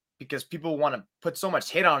is because people want to put so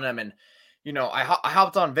much hate on him. And, I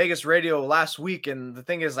hopped on Vegas radio last week, and the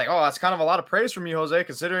thing is that's kind of a lot of praise from you, Jose,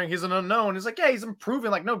 considering he's an unknown. He's yeah, he's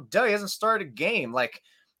improving. No, duh, he hasn't started a game.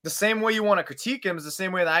 The same way you want to critique him is the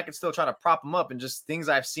same way that I can still try to prop him up, and just things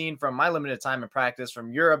I've seen from my limited time in practice,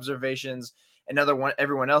 from your observations and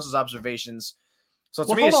everyone else's observations. So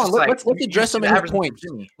to me, it's just let's address some of his points.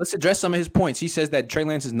 Let's address some of his points. He says that Trey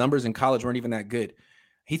Lance's numbers in college weren't even that good.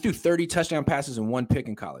 He threw 30 touchdown passes and 1 pick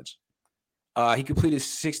in college. He completed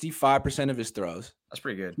 65% of his throws. That's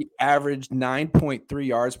pretty good. He averaged 9.3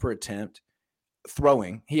 yards per attempt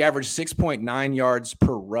throwing. He averaged 6.9 yards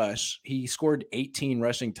per rush. He scored 18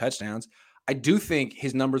 rushing touchdowns. I do think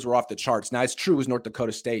his numbers were off the charts. Now, it's true it was North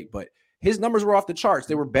Dakota State, but his numbers were off the charts.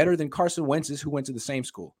 They were better than Carson Wentz's, who went to the same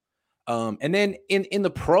school. And then in the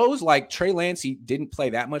pros, Trey Lance, he didn't play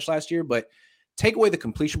that much last year, but take away the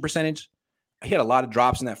completion percentage. He had a lot of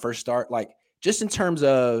drops in that first start. just in terms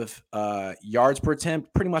of yards per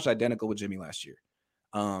attempt, pretty much identical with Jimmy last year.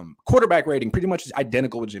 Quarterback rating, pretty much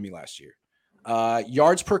identical with Jimmy last year.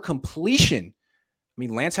 Yards per completion. I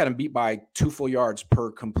mean, Lance had him beat by 2 full yards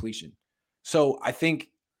per completion. So I think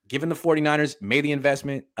given the 49ers made the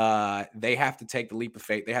investment, they have to take the leap of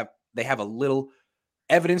faith. They have a little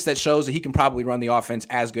evidence that shows that he can probably run the offense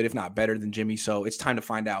as good, if not better, than Jimmy. So it's time to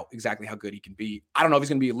find out exactly how good he can be. I don't know if he's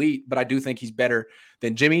going to be elite, but I do think he's better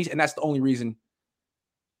than Jimmy's, and that's the only reason.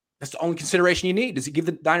 That's the only consideration you need. Does he give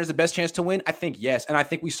the Niners the best chance to win? I think yes, and I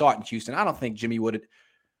think we saw it in Houston. I don't think Jimmy would have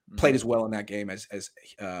played as well in that game as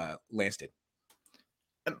Lance did.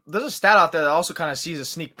 There's a stat out there that also kind of sees a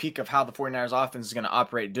sneak peek of how the 49ers offense is going to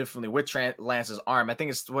operate differently with Lance's arm. I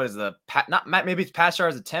think it's maybe it's pass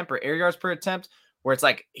yards attempt or air yards per attempt, where it's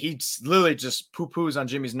like he literally just poo-poos on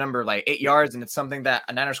Jimmy's number like 8 yards, and it's something that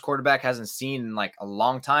a Niners quarterback hasn't seen in like a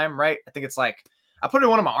long time, right? I think it's like I put it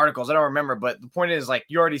in one of my articles. I don't remember, but the point is like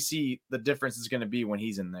you already see the difference is going to be when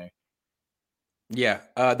he's in there. Yeah,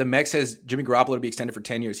 the Meg says Jimmy Garoppolo to be extended for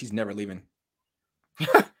 10 years. He's never leaving. He's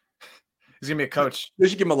going to be a coach. They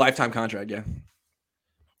should give him a lifetime contract, yeah.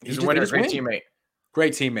 He's a winner, great teammate.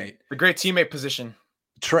 Great teammate. The great teammate position.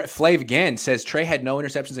 Flav again says Trey had no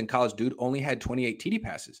interceptions in college. Dude only had 28 TD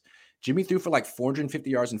passes. Jimmy threw for like 450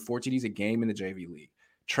 yards and 4 TDs a game in the JV league.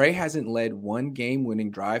 Trey hasn't led one game-winning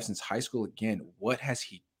drive since high school again. What has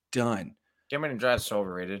he done? Game-winning drive is so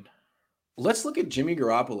overrated. Let's look at Jimmy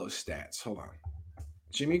Garoppolo's stats. Hold on.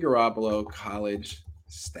 Jimmy Garoppolo college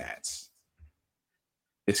stats.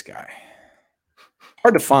 This guy.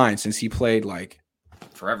 Hard to find since he played like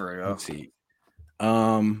forever ago. Let's see.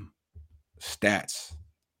 Stats.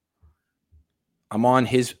 I'm on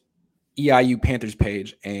his EIU Panthers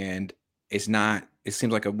page, and it's not. It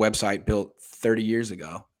seems like a website built 30 years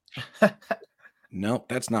ago. Nope,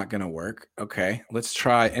 that's not going to work. Okay, let's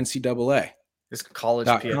try NCAA. It's college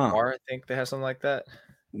PFR. I think they have something like that.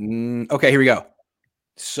 Okay, here we go.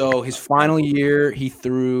 So his final year, he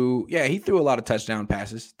threw a lot of touchdown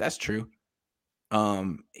passes. That's true.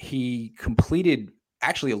 He completed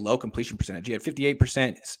actually a low completion percentage. He had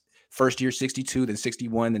 58% first year, 62, then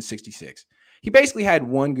 61, then 66. He basically had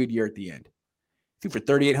one good year at the end. He threw for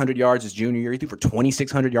 3,800 yards his junior year. He threw for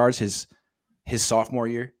 2,600 yards his sophomore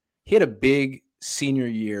year. He had a big senior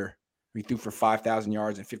year. He threw for 5,000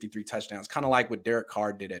 yards and 53 touchdowns, kind of like what Derek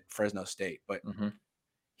Carr did at Fresno State. But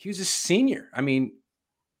he was a senior. I mean,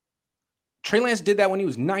 Trey Lance did that when he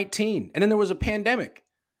was 19, and then there was a pandemic.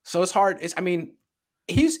 So it's hard.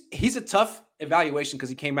 He's a tough evaluation because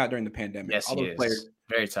he came out during the pandemic. Yes, he is.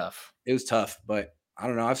 Very tough. It was tough, but I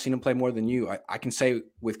don't know. I've seen him play more than you. I can say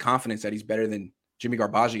with confidence that he's better than Jimmy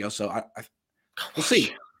Garbaggio. So we'll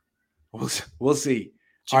see. We'll see.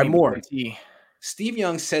 All right, more. Steve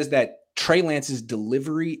Young says that Trey Lance's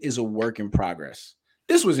delivery is a work in progress.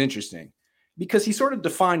 This was interesting because he sort of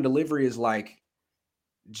defined delivery as like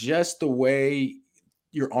just the way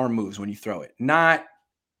your arm moves when you throw it, not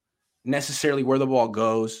necessarily where the ball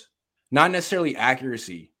goes, not necessarily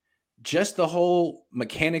accuracy, just the whole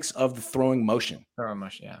mechanics of the throwing motion.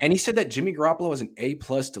 Yeah. And he said that Jimmy Garoppolo has an A+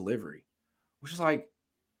 delivery, which is like,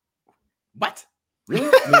 what? Really?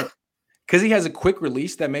 Because he has a quick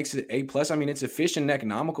release that makes it A+. I mean, it's efficient and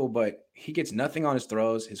economical, but he gets nothing on his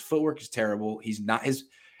throws. His footwork is terrible. He's not his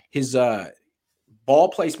ball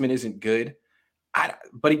placement isn't good.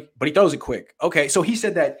 But he throws it quick. Okay, so he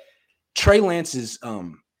said that Trey Lance's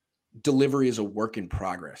delivery is a work in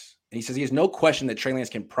progress. And he says he has no question that Trey Lance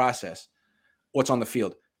can process what's on the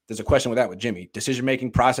field. There's a question with that with Jimmy.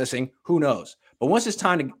 Decision-making, processing, who knows? But once it's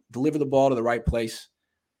time to deliver the ball to the right place,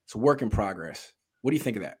 it's a work in progress. What do you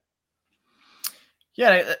think of that?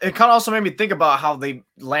 Yeah, it kind of also made me think about how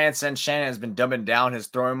Lance and Shannon has been dumbing down his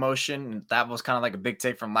throwing motion. And that was kind of like a big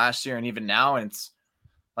take from last year and even now. And it's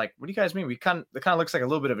like, what do you guys mean? It kind of looks like a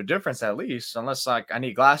little bit of a difference at least, unless like I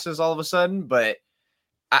need glasses all of a sudden. But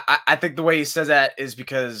I think the way he says that is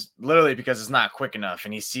because it's not quick enough.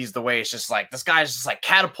 And he sees the way it's just like, this guy's just like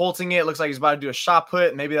catapulting it. It looks like he's about to do a shot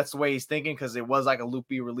put. Maybe that's the way he's thinking because it was like a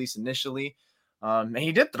loopy release initially. And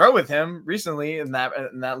he did throw with him recently in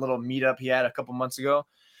that little meetup he had a couple months ago.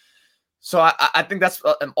 So I think that's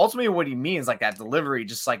ultimately what he means, like that delivery,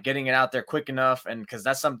 just like getting it out there quick enough. And because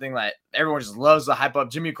that's something that everyone just loves to hype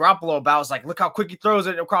up Jimmy Garoppolo about. It's like, look how quick he throws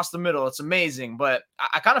it across the middle. It's amazing. But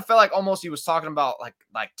I kind of felt like almost he was talking about like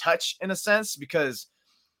touch in a sense, because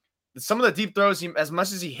some of the deep throws, as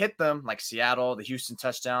much as he hit them, like Seattle, the Houston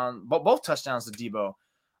touchdown, both touchdowns to Debo,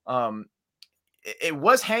 it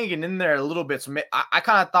was hanging in there a little bit. So I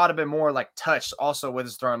kind of thought of it more like touch also with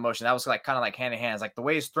his throwing motion. That was like kind of like hand in hand. Like the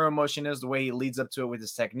way his throwing motion is, the way he leads up to it with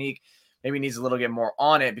his technique, maybe he needs a little bit more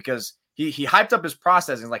on it because he hyped up his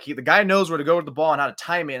processing. Like the guy knows where to go with the ball and how to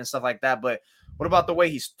time it and stuff like that. But what about the way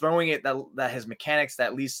he's throwing it, that his mechanics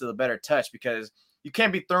that leads to the better touch? Because you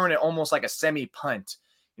can't be throwing it almost like a semi punt,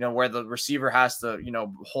 where the receiver has to,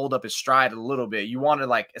 hold up his stride a little bit. You want to,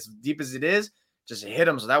 like, as deep as it is, just hit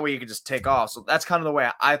him so that way you can just take off. So that's kind of the way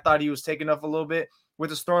I thought he was taking off a little bit with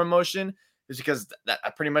his throwing motion, is because that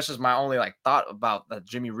pretty much is my only like thought about that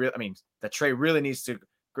that Trey really needs to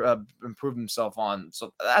improve himself on.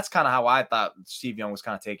 So that's kind of how I thought Steve Young was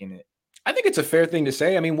kind of taking it. I think it's a fair thing to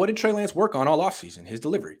say. I mean, what did Trey Lance work on all offseason? His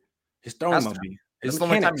delivery, his throwing motion. It's the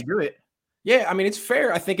only time you do it. Yeah, I mean, it's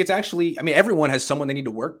fair. I think it's actually, everyone has something they need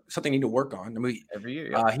to work on. I mean, every year.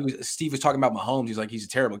 Yeah. Steve was talking about Mahomes. He's like, he's a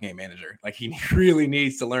terrible game manager. Like, he really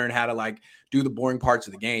needs to learn how to, like, do the boring parts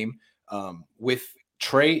of the game. With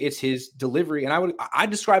Trey, it's his delivery, and I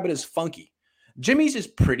describe it as funky. Jimmy's is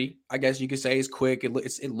pretty, I guess you could say. It's quick. It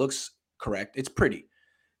looks correct. It's pretty.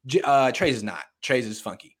 Trey's is not. Trey's is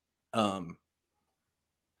funky. That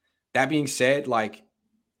being said, like,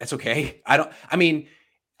 that's okay.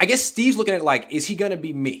 I guess Steve's looking at it like, is he going to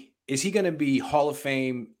be me? Is he going to be Hall of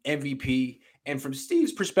Fame MVP? And from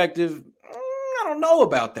Steve's perspective, I don't know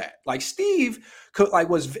about that. Like, Steve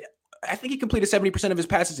I think he completed 70% of his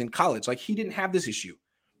passes in college. Like, he didn't have this issue.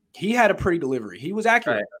 He had a pretty delivery. He was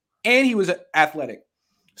accurate, right, and he was athletic.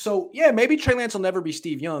 So, yeah, maybe Trey Lance will never be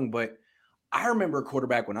Steve Young, but I remember a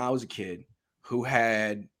quarterback when I was a kid who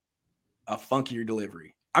had a funkier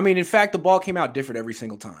delivery. I mean, in fact, the ball came out different every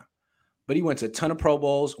single time. But he went to a ton of Pro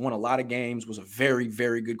Bowls, won a lot of games, was a very,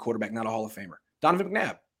 very good quarterback, not a Hall of Famer. Donovan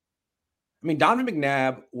McNabb. I mean, Donovan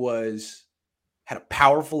McNabb had a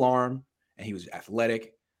powerful arm, and he was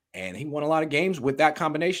athletic, and he won a lot of games with that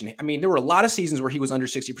combination. I mean, there were a lot of seasons where he was under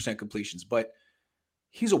 60% completions, but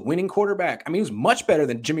he's a winning quarterback. I mean, he was much better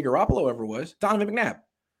than Jimmy Garoppolo ever was, Donovan McNabb.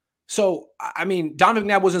 So, I mean, Donovan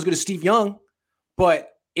McNabb wasn't as good as Steve Young, but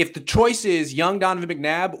if the choice is young Donovan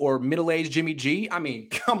McNabb or middle-aged Jimmy G, I mean,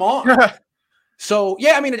 come on. So,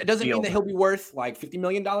 yeah, I mean, it doesn't mean that he'll be worth like $50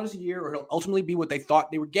 million a year, or he'll ultimately be what they thought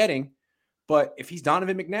they were getting. But if he's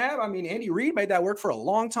Donovan McNabb, I mean, Andy Reid made that work for a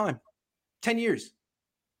long time, 10 years.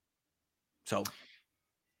 So,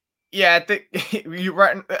 yeah, I think you're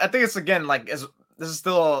right. I think it's, again, like, this is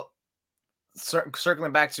still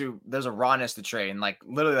circling back to, there's a rawness to Trey. And, like,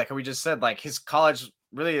 literally, like we just said, like, his college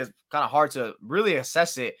really is kind of hard to really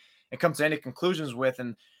assess it and come to any conclusions with.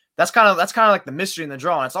 And that's kind of like the mystery in the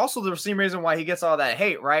draw. And it's also the same reason why he gets all that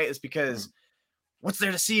hate, right? It's because what's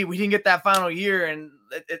there to see? We didn't get that final year. And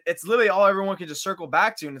it's literally all everyone can just circle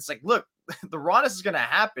back to. And it's like, look, the rawness is going to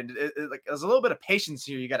happen. Like, there's a little bit of patience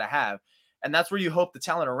here you got to have. And that's where you hope the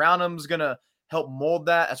talent around him is going to help mold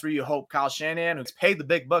that. That's where you hope Kyle Shanahan, who's paid the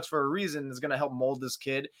big bucks for a reason, is going to help mold this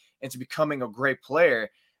kid into becoming a great player.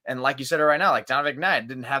 And like you said it right now, like Donovan McNabb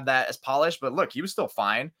didn't have that as polished, but look, he was still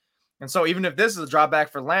fine. And so even if this is a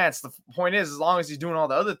drawback for Lance, the point is, as long as he's doing all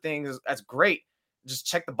the other things, that's great. Just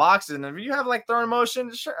check the boxes. And if you have like throwing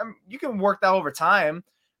motion, sure, you can work that over time.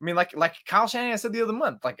 I mean, like Kyle Shanahan said the other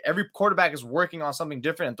month, like every quarterback is working on something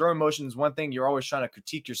different, and throwing motion is one thing you're always trying to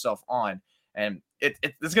critique yourself on. And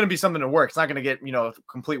it's going to be something to work. It's not going to get,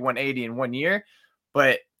 complete 180 in 1 year,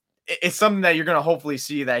 but it's something that you're going to hopefully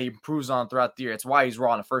see that he improves on throughout the year. It's why he's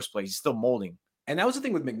raw in the first place. He's still molding. And that was the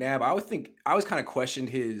thing with McNabb. I always kind of questioned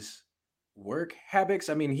his work habits.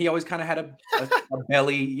 I mean, he always kind of had a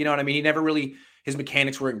belly, you know what I mean? He never really, his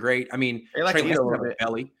mechanics weren't great. I mean, Trey Lance had a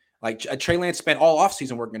belly. Like, Trey Lance spent all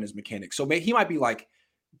offseason working on his mechanics. So he might be like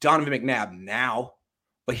Donovan McNabb now,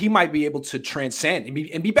 but he might be able to transcend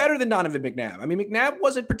and be better than Donovan McNabb. I mean, McNabb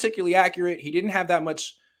wasn't particularly accurate. He didn't have that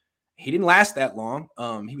much. He didn't last that long.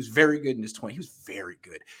 He was very good in his 20s. He was very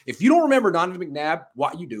good. If you don't remember Donovan McNabb,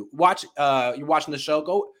 what you do, watch, you're watching the show,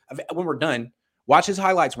 go, when we're done, watch his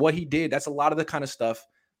highlights, what he did. That's a lot of the kind of stuff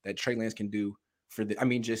that Trey Lance can do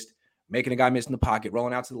just making a guy miss in the pocket,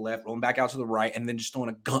 rolling out to the left, rolling back out to the right, and then just throwing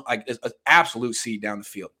a gun, like an absolute seed down the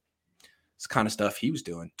field. It's the kind of stuff he was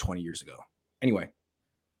doing 20 years ago. Anyway,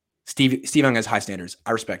 Steve Young has high standards.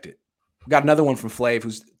 I respect it. We got another one from Flav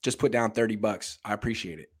who's just put down $30. I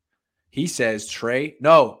appreciate it. He says, Trey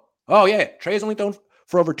has only thrown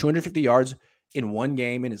for over 250 yards in one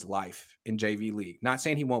game in his life in JV League. Not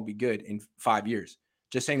saying he won't be good in 5 years.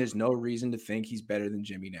 Just saying there's no reason to think he's better than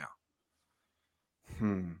Jimmy now.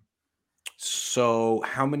 So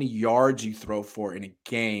how many yards you throw for in a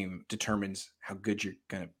game determines how good you're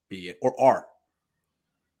going to be or are.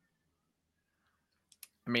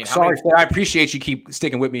 I mean, I appreciate you keep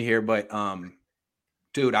sticking with me here, but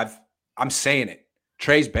dude, I'm saying it.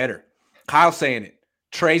 Trey's better. Kyle's saying it.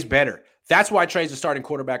 Trey's better. That's why Trey's the starting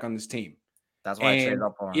quarterback on this team. That's why I traded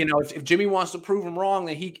up for him. You know, if Jimmy wants to prove him wrong,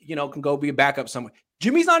 then he, you know, can go be a backup somewhere.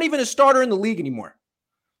 Jimmy's not even a starter in the league anymore.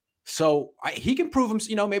 So he can prove him,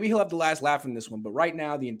 you know, maybe he'll have the last laugh in this one. But right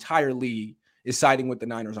now, the entire league is siding with the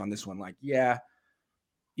Niners on this one. Like, yeah,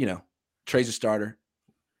 you know, Trey's a starter.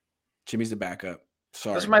 Jimmy's the backup.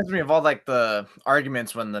 Sorry. This reminds me of all like the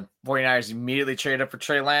arguments when the 49ers immediately traded up for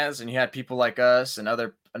Trey Lance, and you had people like us and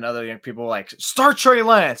other people like, start Trey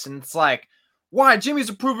Lance. And it's like, why? Jimmy's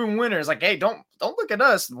a proven winner. It's like, hey, don't look at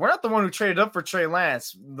us. We're not the one who traded up for Trey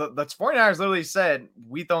Lance. The 49ers literally said,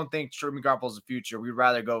 we don't think Jimmy Garoppolo's the future. We'd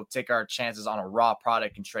rather go take our chances on a raw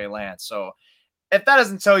product in Trey Lance. So if that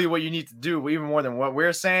doesn't tell you what you need to do, even more than what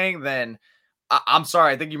we're saying, then I'm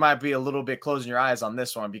sorry. I think you might be a little bit closing your eyes on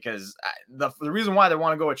this one, because the reason why they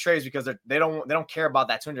want to go with Trey is because they don't care about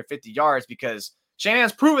that 250 yards, because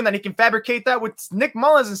Shanahan's proven that he can fabricate that with Nick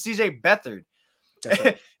Mullins and CJ Beathard.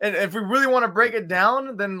 Right. And if we really want to break it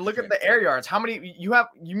down, then look at the air yards. How many you have?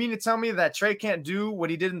 You mean to tell me that Trey can't do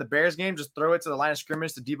what he did in the Bears game? Just throw it to the line of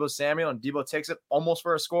scrimmage to Deebo Samuel, and Deebo takes it almost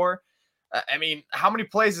for a score. I mean, how many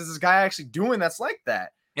plays is this guy actually doing that's like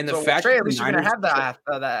that? And the fact Trey, at least you're gonna have that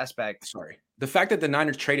aspect. Sorry, the fact that the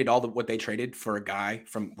Niners traded what they traded for a guy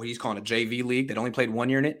from what he's calling a JV league that only played 1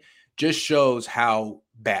 year in it just shows how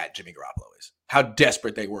bad Jimmy Garoppolo is. How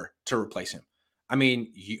desperate they were to replace him. I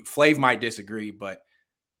mean, Flav might disagree, but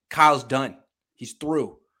Kyle's done. He's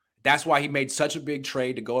through. That's why he made such a big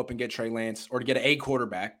trade to go up and get Trey Lance, or to get a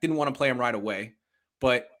quarterback. Didn't want to play him right away,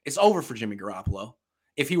 but it's over for Jimmy Garoppolo.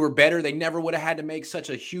 If he were better, they never would have had to make such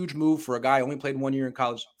a huge move for a guy who only played 1 year in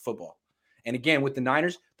college football. And again, with the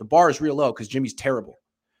Niners, the bar is real low because Jimmy's terrible.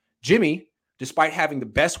 Jimmy, despite having the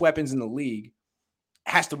best weapons in the league,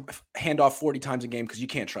 has to hand off 40 times a game because you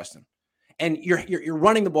can't trust him. And you're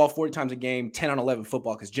running the ball 40 times a game, 10 on 11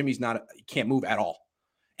 football, because Jimmy's he can't move at all.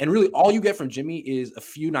 And really, all you get from Jimmy is a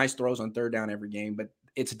few nice throws on third down every game, but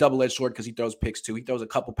it's a double-edged sword because he throws picks too. He throws a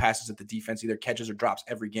couple passes at the defense, either catches or drops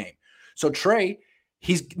every game. So Trey,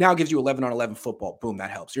 he's now gives you 11 on 11 football. Boom, that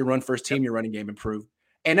helps. Your run first team, your running game improved.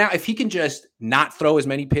 And now if he can just not throw as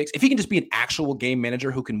many picks, if he can just be an actual game manager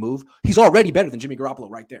who can move, he's already better than Jimmy Garoppolo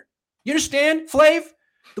right there. You understand, Flav?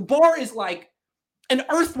 The bar is like an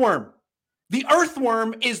earthworm. The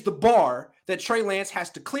earthworm is the bar that Trey Lance has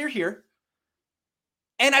to clear here.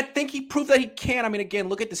 And I think he proved that he can. I mean, again,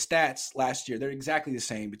 look at the stats last year. They're exactly the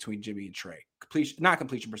same between Jimmy and Trey. Not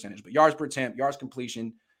completion percentage, but yards per attempt, yards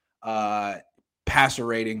completion, passer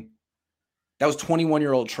rating. That was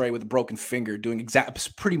 21-year-old Trey with a broken finger doing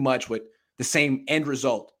pretty much what the same end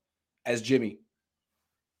result as Jimmy.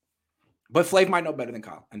 But Flav might know better than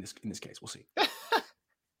Kyle in this case. We'll see.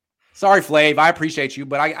 Sorry, Flav. I appreciate you,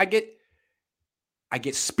 but I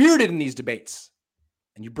get spirited in these debates,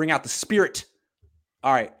 and you bring out the spirit.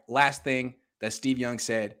 All right, last thing that Steve Young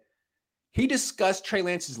said. He discussed Trey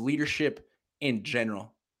Lance's leadership in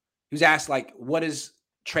general. He was asked, like, what does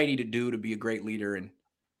Trey need to do to be a great leader? And,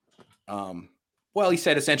 he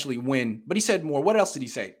said essentially win. But he said more. What else did he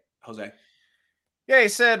say, Jose? Yeah, he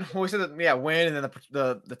said that, win, and then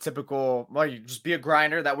the typical, you just be a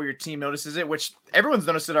grinder. That way your team notices it, which everyone's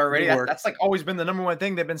noticed it already. That's like always been the number one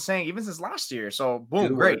thing they've been saying even since last year. So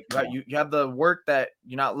boom, great. Right? You have the work that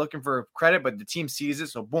you're not looking for credit, but the team sees it.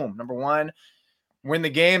 So boom, number one, win the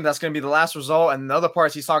game. That's going to be the last result. And the other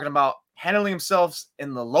parts he's talking about handling himself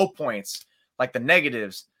in the low points, like the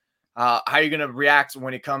negatives. How are you going to react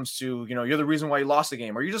when it comes to, you're the reason why you lost the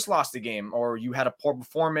game, or you just lost the game, or you had a poor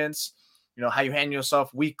performance. How you handle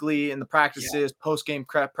yourself weekly in the practices, post-game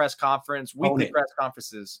press conference, weekly press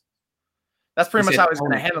conferences. That's pretty much how he's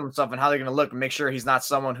going to handle himself and how they're going to look and make sure he's not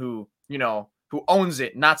someone who owns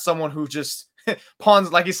it, not someone who just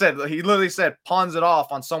pawns, like he said, he literally said pawns it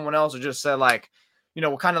off on someone else, or just said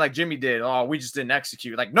kind of like Jimmy did. Oh, we just didn't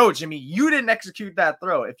execute. Like, no, Jimmy, you didn't execute that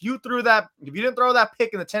throw. If you didn't throw that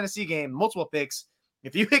pick in the Tennessee game, multiple picks,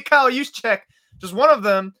 if you hit Kyle Juszczyk, just one of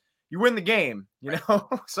them, you win the game,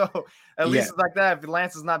 So at least it's like that. If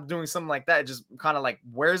Lance is not doing something like that, just kind of like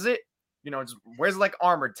wears it, just wears it like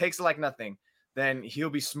armor, takes it like nothing, then he'll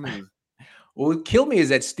be smooth. What killed me is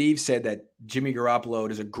that Steve said that Jimmy Garoppolo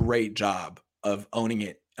does a great job of owning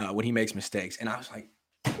it when he makes mistakes. And I was like,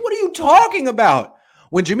 what are you talking about?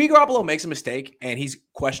 When Jimmy Garoppolo makes a mistake and he's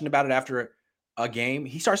questioned about it after a game,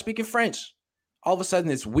 he starts speaking French. All of a sudden,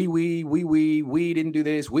 it's we didn't do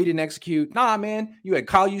this, we didn't execute. Nah, man, you had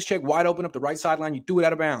Kyle Juszczyk wide open up the right sideline, you threw it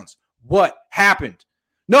out of bounds. What happened?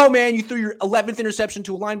 No, man, you threw your 11th interception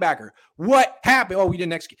to a linebacker. What happened? Oh, we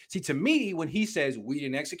didn't execute. See, to me, when he says we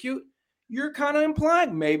didn't execute, you're kind of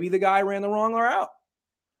implying maybe the guy ran the wrong route.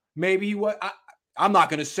 Maybe I'm not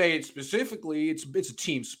going to say it specifically. It's a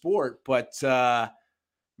team sport, but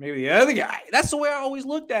maybe the other guy. That's the way I always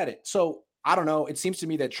looked at it. So I don't know. It seems to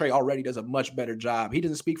me that Trey already does a much better job. He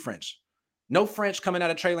doesn't speak French. No French coming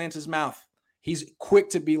out of Trey Lance's mouth. He's quick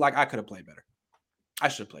to be like, I could have played better. I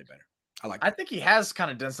should have played better. I think he has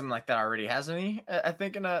kind of done something like that already, hasn't he? I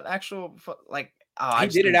think in an actual he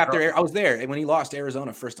did it after I was there, and when he lost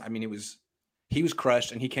Arizona first time. I mean, he was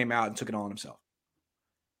crushed, and he came out and took it all on himself.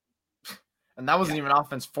 And that wasn't even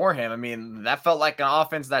offense for him. I mean, that felt like an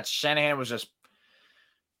offense that Shanahan was just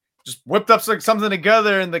whipped up something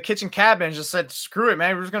together in the kitchen cabinet and just said, "Screw it,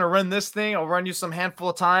 man. We're just gonna run this thing. I'll run you some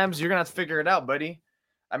handful of times. You're gonna have to figure it out, buddy."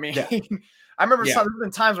 I mean, I remember there's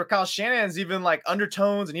been times where Kyle Shanahan's even like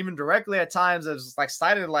undertones and even directly at times has like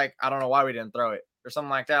cited like, I don't know why we didn't throw it or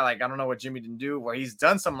something like that. Like, I don't know what Jimmy didn't do, where he's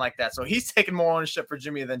done something like that. So he's taking more ownership for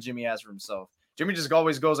Jimmy than Jimmy has for himself. Jimmy just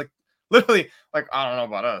always goes like literally like, I don't know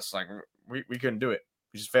about us. Like we couldn't do it.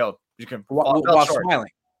 We just failed. You can while smiling.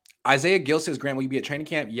 Isaiah Gill says, Grant, will you be at training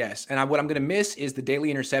camp? Yes. And what I'm going to miss is the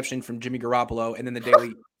daily interception from Jimmy Garoppolo and then the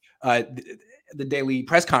daily the daily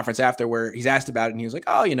press conference after where he's asked about it and he was like,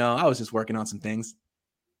 oh, I was just working on some things.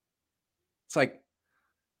 It's like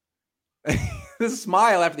the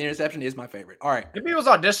smile after the interception is my favorite. All right. Maybe he was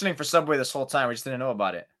auditioning for Subway this whole time. We just didn't know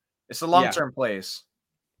about it. It's a long-term place.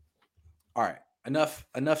 All right.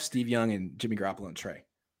 Enough Steve Young and Jimmy Garoppolo and Trey.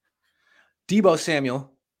 Deebo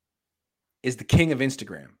Samuel is the king of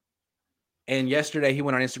Instagram. And yesterday he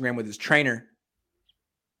went on Instagram with his trainer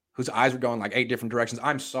whose eyes were going like 8 different directions.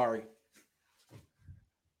 I'm sorry.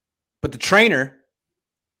 But the trainer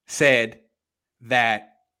said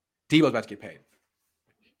that Deebo's about to get paid.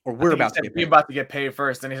 Or we're about to get paid. We're about to get paid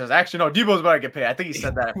first. And he says, actually, no, Deebo's about to get paid. I think he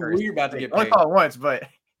said that at first. We're about to get paid. I only saw it once, but.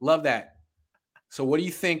 Love that. So what do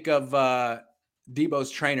you think of Deebo's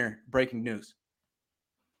trainer breaking news?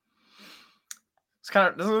 It's kind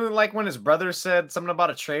of, doesn't it like when his brother said something about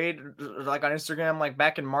a trade, like on Instagram, like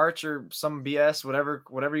back in March or some BS,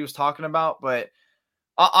 whatever he was talking about. But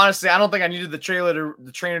honestly, I don't think I needed the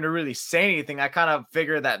trainer to really say anything. I kind of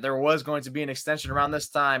figured that there was going to be an extension around this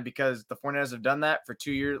time because the 49ers have done that for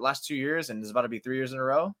last 2 years, and it's about to be 3 years in a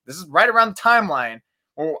row. This is right around the timeline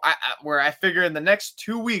where I figure in the next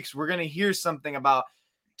 2 weeks we're going to hear something about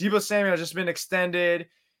Deebo Samuel has just been extended.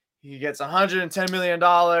 He gets $110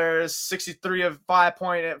 million, 63 of 5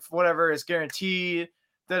 point, whatever is guaranteed.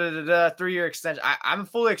 3-year extension. I'm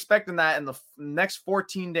fully expecting that in the next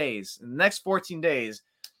 14 days.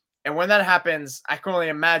 And when that happens, I can only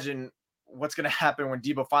imagine what's going to happen when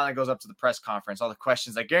Deebo finally goes up to the press conference. All the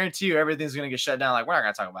questions. I guarantee you everything's going to get shut down. Like, we're not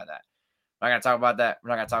going to talk about that. We're not going to talk about that. We're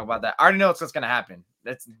not going to talk about that. I already know what's going to happen.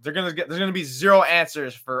 There's going to be 0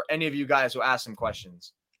 answers for any of you guys who ask some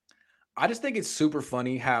questions. I just think it's super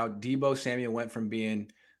funny how Deebo Samuel went from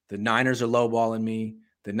being the Niners are lowballing me.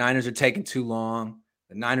 The Niners are taking too long.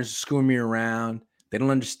 The Niners are screwing me around. They don't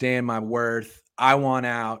understand my worth. I want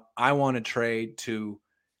out. I want to trade to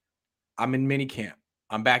I'm in minicamp.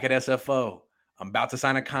 I'm back at SFO. I'm about to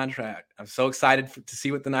sign a contract. I'm so excited to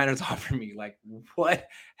see what the Niners offer me. Like, what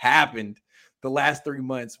happened the last 3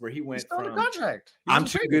 months where he went from a contract? I'm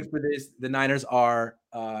too good for this. The Niners are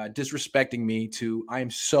disrespecting me to I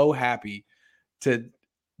am so happy to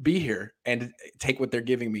be here and take what they're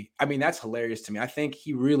giving me. I mean, that's hilarious to me. I think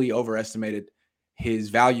he really overestimated his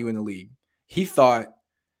value in the league. He thought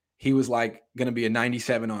he was like going to be a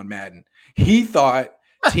 97 on Madden. He thought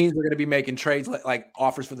teams were going to be making trades like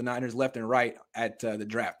offers for the Niners left and right at the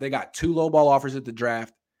draft. They got 2 low ball offers at the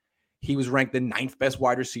draft. He was ranked the 9th best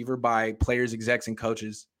wide receiver by players, execs, and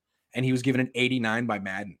coaches. And he was given an 89 by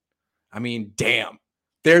Madden. I mean, damn.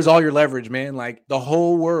 There's all your leverage, man. Like the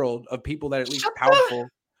whole world of people that at least powerful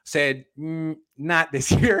said, not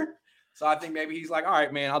this year. So I think maybe he's like, all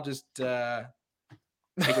right, man, I'll just take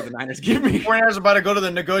what the Niners give me. 49ers about to go to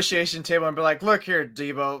the negotiation table and be like, look here,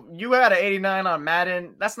 Deebo, you had an 89 on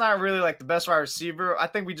Madden. That's not really like the best wide receiver. I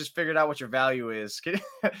think we just figured out what your value is.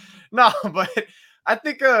 No, but I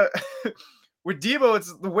think with Deebo,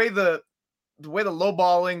 it's the way the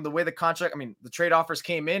lowballing, the way the contract, I mean, the trade offers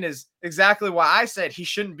came in is exactly why I said he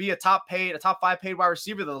shouldn't be a top 5 paid wide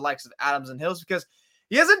receiver, the likes of Adams and Hills, because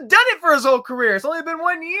he hasn't done it for his whole career. It's only been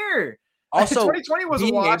 1 year. Also, 2020 was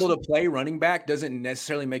being able to play running back doesn't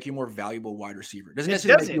necessarily make you a more valuable wide receiver. Doesn't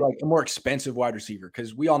necessarily make you like a more expensive wide receiver,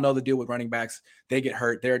 because we all know the deal with running backs. They get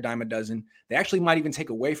hurt. They're a dime a dozen. They actually might even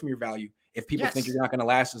take away from your value if people think you're not going to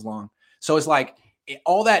last as long. So it's like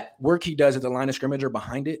all that work he does at the line of scrimmage or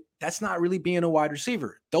behind it, that's not really being a wide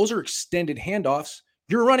receiver. Those are extended handoffs.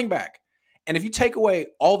 You're a running back. And if you take away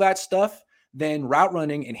all that stuff, then route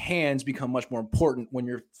running and hands become much more important when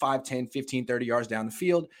you're 5, 10, 15, 30 yards down the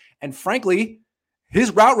field. And frankly,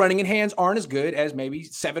 his route running and hands aren't as good as maybe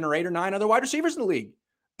 7 or 8 or 9 other wide receivers in the league.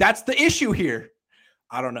 That's the issue here.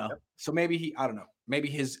 I don't know. Yep. So maybe I don't know. Maybe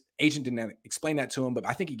his agent didn't explain that to him, but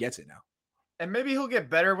I think he gets it now. And maybe he'll get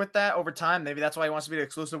better with that over time. Maybe that's why he wants to be the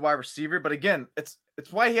exclusive wide receiver. But again, it's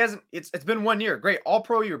why he hasn't. It's been 1 year, great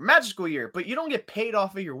all-pro year, magical year. But you don't get paid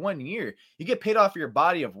off of your 1 year. You get paid off of your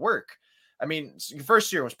body of work. I mean, your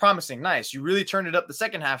first year was promising, nice. You really turned it up the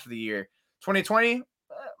second half of the year. 2020,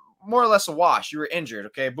 more or less a wash. You were injured.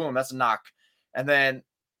 Okay, boom, that's a knock. And then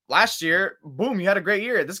last year, boom, you had a great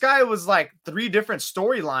year. This guy was like 3 different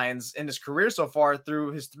storylines in his career so far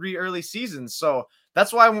through his 3 early seasons. So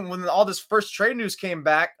that's why when all this first trade news came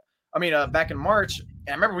back, back in March, and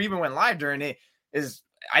I remember we even went live during it,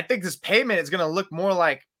 I think this payment is going to look more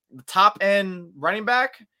like the top end running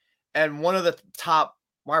back and one of the top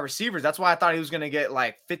wide receivers. That's why I thought he was going to get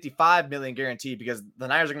like 55 million guaranteed, because the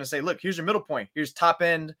Niners are going to say, look, here's your middle point. Here's top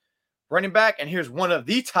end running back, and here's one of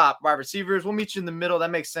the top wide receivers. We'll meet you in the middle.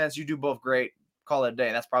 That makes sense. You do both great. Call it a day.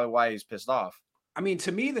 And that's probably why he's pissed off. I mean,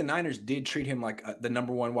 to me, the Niners did treat him like the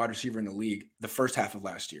number 1 wide receiver in the league the first half of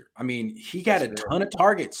last year. I mean, he got a ton of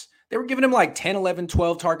targets. They were giving him like 10, 11,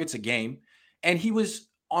 12 targets a game, and he was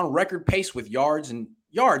on record pace with yards,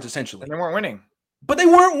 essentially. And they weren't winning. But they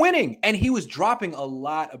weren't winning, and he was dropping a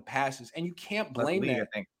lot of passes, and you can't blame that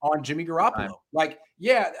on Jimmy Garoppolo.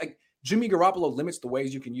 Jimmy Garoppolo limits the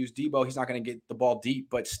ways you can use Debo. He's not going to get the ball deep,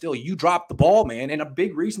 but still, you drop the ball, man. And a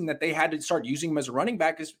big reason that they had to start using him as a running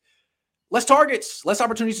back is less targets, less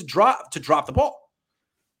opportunities to drop the ball.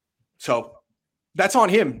 So that's on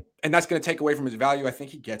him, and that's going to take away from his value. I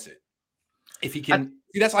think he gets it. If he can,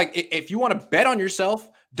 that's like, if you want to bet on yourself,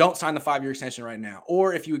 don't sign the 5-year extension right now.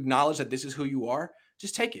 Or if you acknowledge that this is who you are,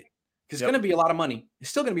 just take it. Because it's going to be a lot of money. It's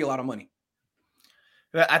still going to be a lot of money.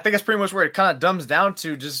 I think that's pretty much where it kind of dumbs down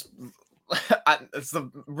to just it's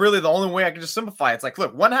really the only way I can just simplify it. It's like,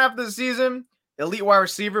 look, 1 half of the season, elite wide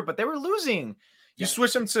receiver, but they were losing. You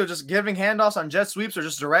switch them to just giving handoffs on jet sweeps or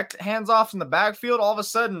just direct hands off in the backfield. All of a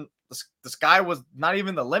sudden, this guy was not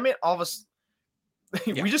even the limit.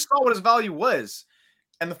 We just saw what his value was.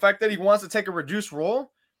 And the fact that he wants to take a reduced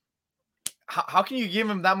role, how can you give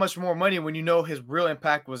him that much more money when you know his real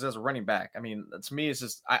impact was as a running back? I mean, to me, it's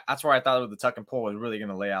just that's where I thought the tuck and pull was really going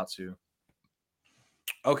to lay out to.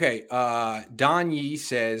 Okay, Don Yee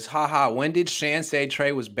says, haha, when did Shan say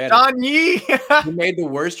Trey was better? Don Yee! He made the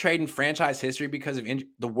worst trade in franchise history because of injury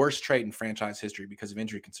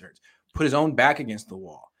concerns. Put his own back against the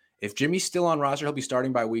wall. If Jimmy's still on roster, he'll be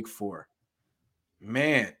starting by week 4.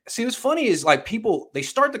 Man, see, what's funny is like people, they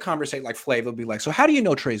start the conversation like Flav, they'll be like, so how do you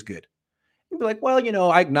know Trey's good? You'd be like, well,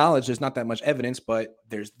 I acknowledge there's not that much evidence, but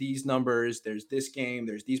there's these numbers, there's this game,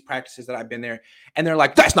 there's these practices that I've been there. And they're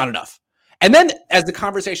like, that's not enough. And then as the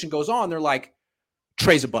conversation goes on, they're like,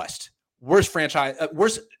 Trey's a bust. Worst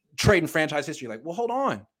trade in franchise history. Like, well, hold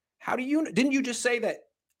on. Didn't you just say that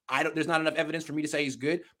there's not enough evidence for me to say he's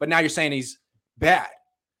good, but now you're saying he's bad?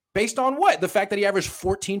 Based on what? The fact that he averaged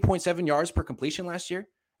 14.7 yards per completion last year?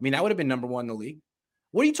 I mean, that would have been number 1 in the league.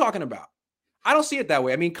 What are you talking about? I don't see it that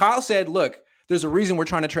way. I mean, Kyle said, look, there's a reason we're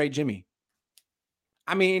trying to trade Jimmy.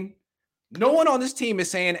 I mean, no one on this team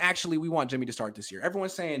is saying, actually, we want Jimmy to start this year.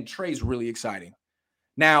 Everyone's saying Trey's really exciting.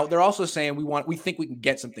 Now, they're also saying we think we can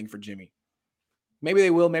get something for Jimmy. Maybe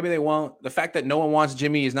they will, maybe they won't. The fact that no one wants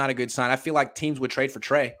Jimmy is not a good sign. I feel like teams would trade for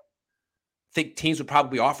Trey. I think teams would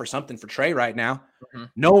probably offer something for Trey right now. Mm-hmm.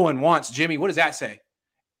 No one wants Jimmy. What does that say?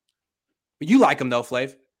 But you like him, though,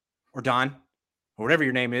 Flav. Or Don. Or whatever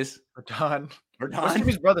your name is. Or Don. What's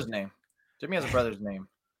Jimmy's brother's name? Jimmy has a brother's name.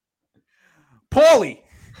 Paulie.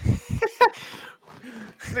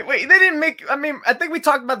 Wait, they didn't make. I mean, I think we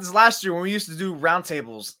talked about this last year when we used to do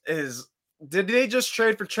roundtables. Did they just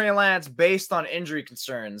trade for Trey Lance based on injury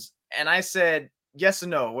concerns? And I said yes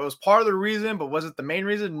and no. It was part of the reason, but was it the main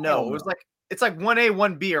reason? No. It was like it's like 1A,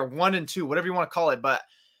 1B, or 1 and 2, whatever you want to call it. But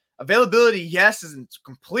availability, yes, isn't a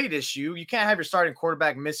complete issue. You can't have your starting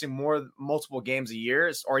quarterback missing multiple games a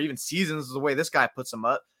year or even seasons the way this guy puts them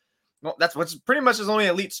up. Well, that's what's pretty much his only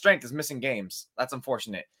elite strength is missing games. That's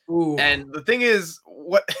unfortunate. Ooh. And the thing is,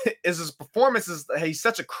 what is his performance is he's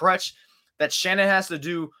such a crutch that Shannon has to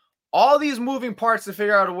do all these moving parts to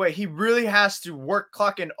figure out a way. He really has to work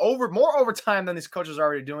clocking more overtime than these coaches are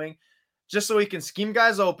already doing, just so he can scheme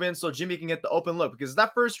guys open so Jimmy can get the open look. Because if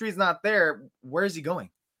that first read's not there, where is he going?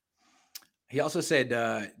 He also said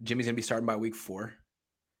Jimmy's going to be starting by week 4.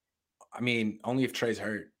 I mean, only if Trey's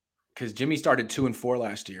hurt. Because Jimmy started 2-4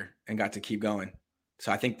 last year and got to keep going. So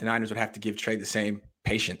I think the Niners would have to give Trey the same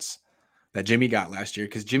patience that Jimmy got last year,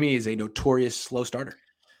 because Jimmy is a notorious slow starter.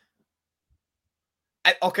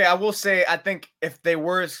 I will say, I think if they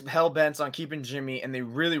were hell-bent on keeping Jimmy and they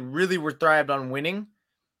really, really were thrived on winning,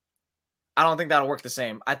 I don't think that'll work the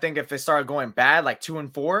same. I think if they started going bad, like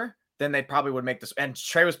 2-4, then they probably would make this. And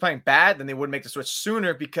Trey was playing bad, then they would make the switch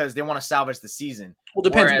sooner because they want to salvage the season. Well,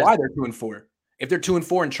 depends why they're 2-4. If they're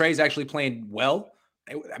 2-4 and Trey's actually playing well,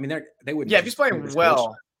 they wouldn't. Yeah, if he's playing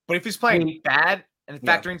well, but if he's playing bad and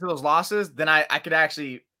factoring into those losses, then I could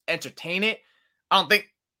actually entertain it. I don't think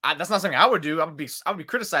that's not something I would do. I would be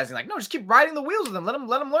criticizing, like, no, just keep riding the wheels with them. Let them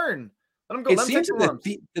learn. Let them go. It seems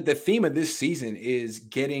that the theme of this season is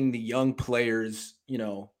getting the young players,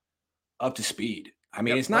 up to speed. I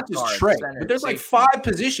mean, it's not just Trey, but there's like 5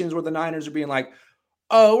 positions where the Niners are being like,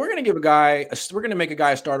 oh, we're going to make a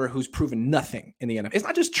guy a starter who's proven nothing in the NFL. It's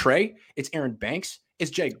not just Trey. It's Aaron Banks. It's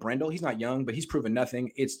Jake Brendel. He's not young, but he's proven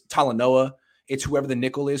nothing. It's Talanoa. It's whoever the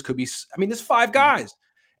nickel is. Could be. I mean, there's 5 guys.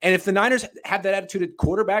 And if the Niners have that attitude at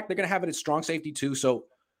quarterback, they're going to have it at strong safety too. So,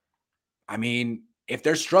 I mean, if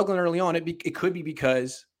they're struggling early on, it could be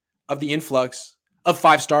because of the influx of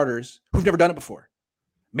 5 starters who've never done it before.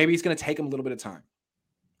 Maybe it's going to take them a little bit of time.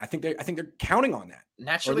 I think they're counting on that.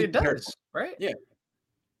 Naturally, it does, right? Yeah.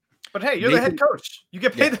 But hey, you're the head coach. You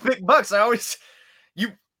get paid the big bucks. Help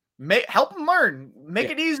him learn. Make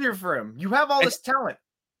it easier for him. You have all this talent.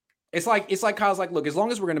 It's like Kyle's like, look, as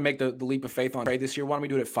long as we're going to make the leap of faith on Trey this year, why don't we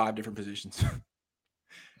do it at 5 different positions?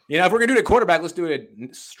 If we're going to do it at quarterback, let's do it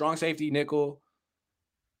at strong safety, nickel.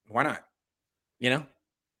 Why not?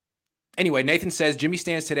 Anyway, Nathan says, Jimmy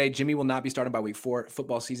stands today. Jimmy will not be starting by week 4.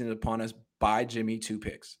 Football season is upon us. Buy Jimmy 2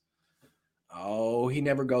 picks. Oh, he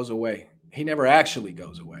never goes away. He never actually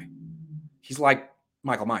goes away. He's like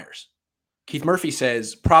Michael Myers. Keith Murphy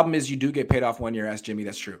says, problem is you do get paid off 1 year. Ask Jimmy.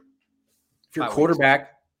 That's true. If you're a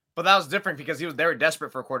quarterback. But that was different because they were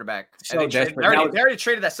desperate for a quarterback. So desperate. They already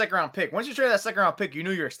traded that second-round pick. Once you traded that second-round pick, you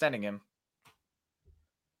knew you were extending him.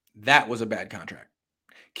 That was a bad contract.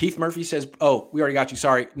 Keith Murphy says, oh, we already got you.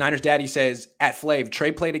 Sorry. Niners Daddy says, at Flav,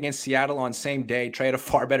 Trey played against Seattle on same day. Trey had a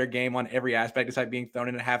far better game on every aspect despite being thrown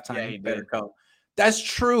in at halftime. Yeah, he better cope. That's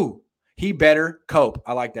true. He better cope.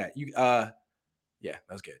 I like that. Yeah, that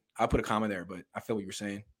was good. I'll put a comma there, but I feel what you're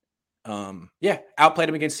saying. Outplayed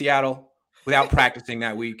him against Seattle without practicing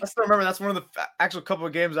that week. I still remember that's one of the actual couple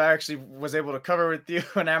of games I actually was able to cover with you.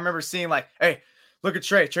 And I remember seeing like, hey, look at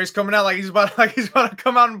Trey. Trey's coming out like he's about to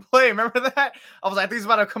come out and play. Remember that? I was like, I think he's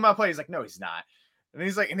about to come out and play. He's like, no, he's not. And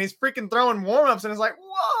he's freaking throwing warm-ups, and it's like,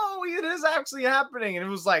 whoa, it is actually happening. And it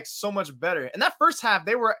was like so much better. And that first half,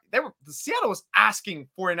 Seattle was asking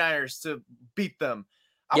 49ers to beat them.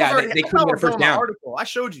 They couldn't get a first down. Article. I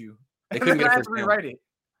showed you. They couldn't get a first down. Rewrite it.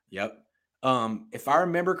 Yep. If I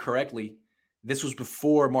remember correctly, this was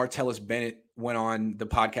before Martellus Bennett went on the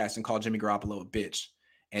podcast and called Jimmy Garoppolo a bitch.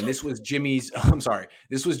 And this was Jimmy's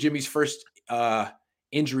first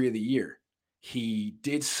injury of the year. He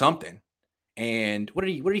did something. And what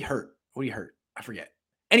did he hurt? I forget.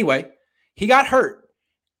 Anyway, he got hurt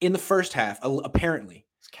in the first half, apparently.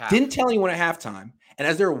 Didn't tell anyone at halftime. And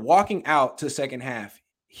as they were walking out to the second half,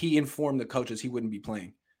 he informed the coaches he wouldn't be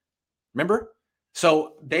playing. Remember?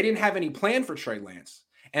 So they didn't have any plan for Trey Lance.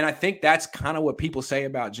 And I think that's kind of what people say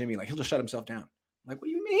about Jimmy. Like, he'll just shut himself down. Like, what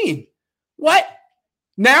do you mean? What?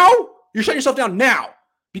 Now? You're shutting yourself down now.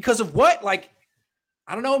 Because of what? Like,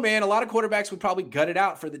 I don't know, man. A lot of quarterbacks would probably gut it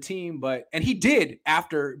out for the team, and he did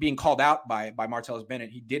after being called out by Martellus Bennett.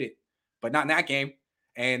 He did it, but not in that game.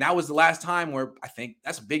 And that was the last time where I think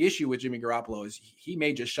that's a big issue with Jimmy Garoppolo is he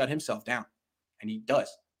may just shut himself down, and he does.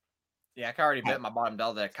 Yeah, I can already bet my bottom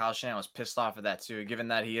dollar that Kyle Shanahan was pissed off at that too, given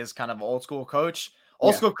that he is kind of an old school coach.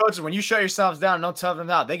 Old school coaches, when you shut yourselves down and don't tell them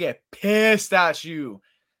out, they get pissed at you.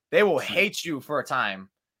 They will hate you for a time.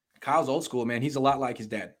 Kyle's old school, man. He's a lot like his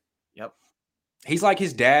dad. Yep. He's like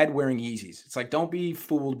his dad wearing Yeezys. It's like, don't be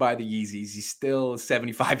fooled by the Yeezys. He's still a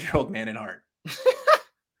 75-year-old man at heart.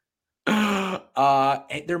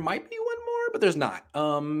 There might be one more, but there's not.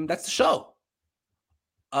 That's the show.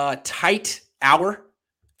 Tight hour,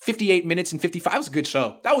 58 minutes and 55. That was a good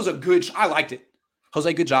show. That was a good show. I liked it.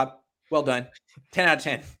 Jose, good job. Well done. 10 out of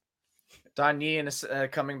 10. Don Yee is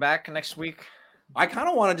coming back next week. I kind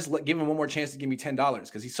of want to just give him one more chance to give me $10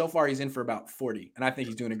 because so far he's in for about 40, and I think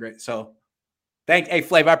he's doing a great. So, hey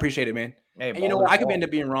Flav, I appreciate it, man. Hey, and you know what? I could end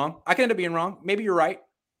up being wrong. Maybe you're right.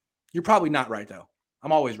 You're probably not right though.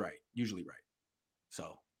 I'm always right, usually right.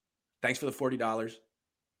 So, thanks for the $40.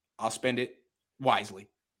 I'll spend it wisely.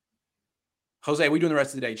 Jose, we doing the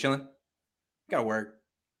rest of the day? Chilling? Gotta work.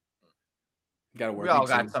 We all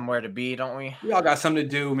got somewhere to be, don't we? We all got something to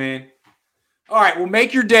do, man. All right, well,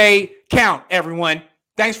 make your day count, everyone.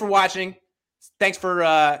 Thanks for watching. Thanks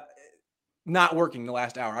for not working the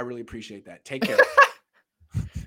last hour. I really appreciate that. Take care.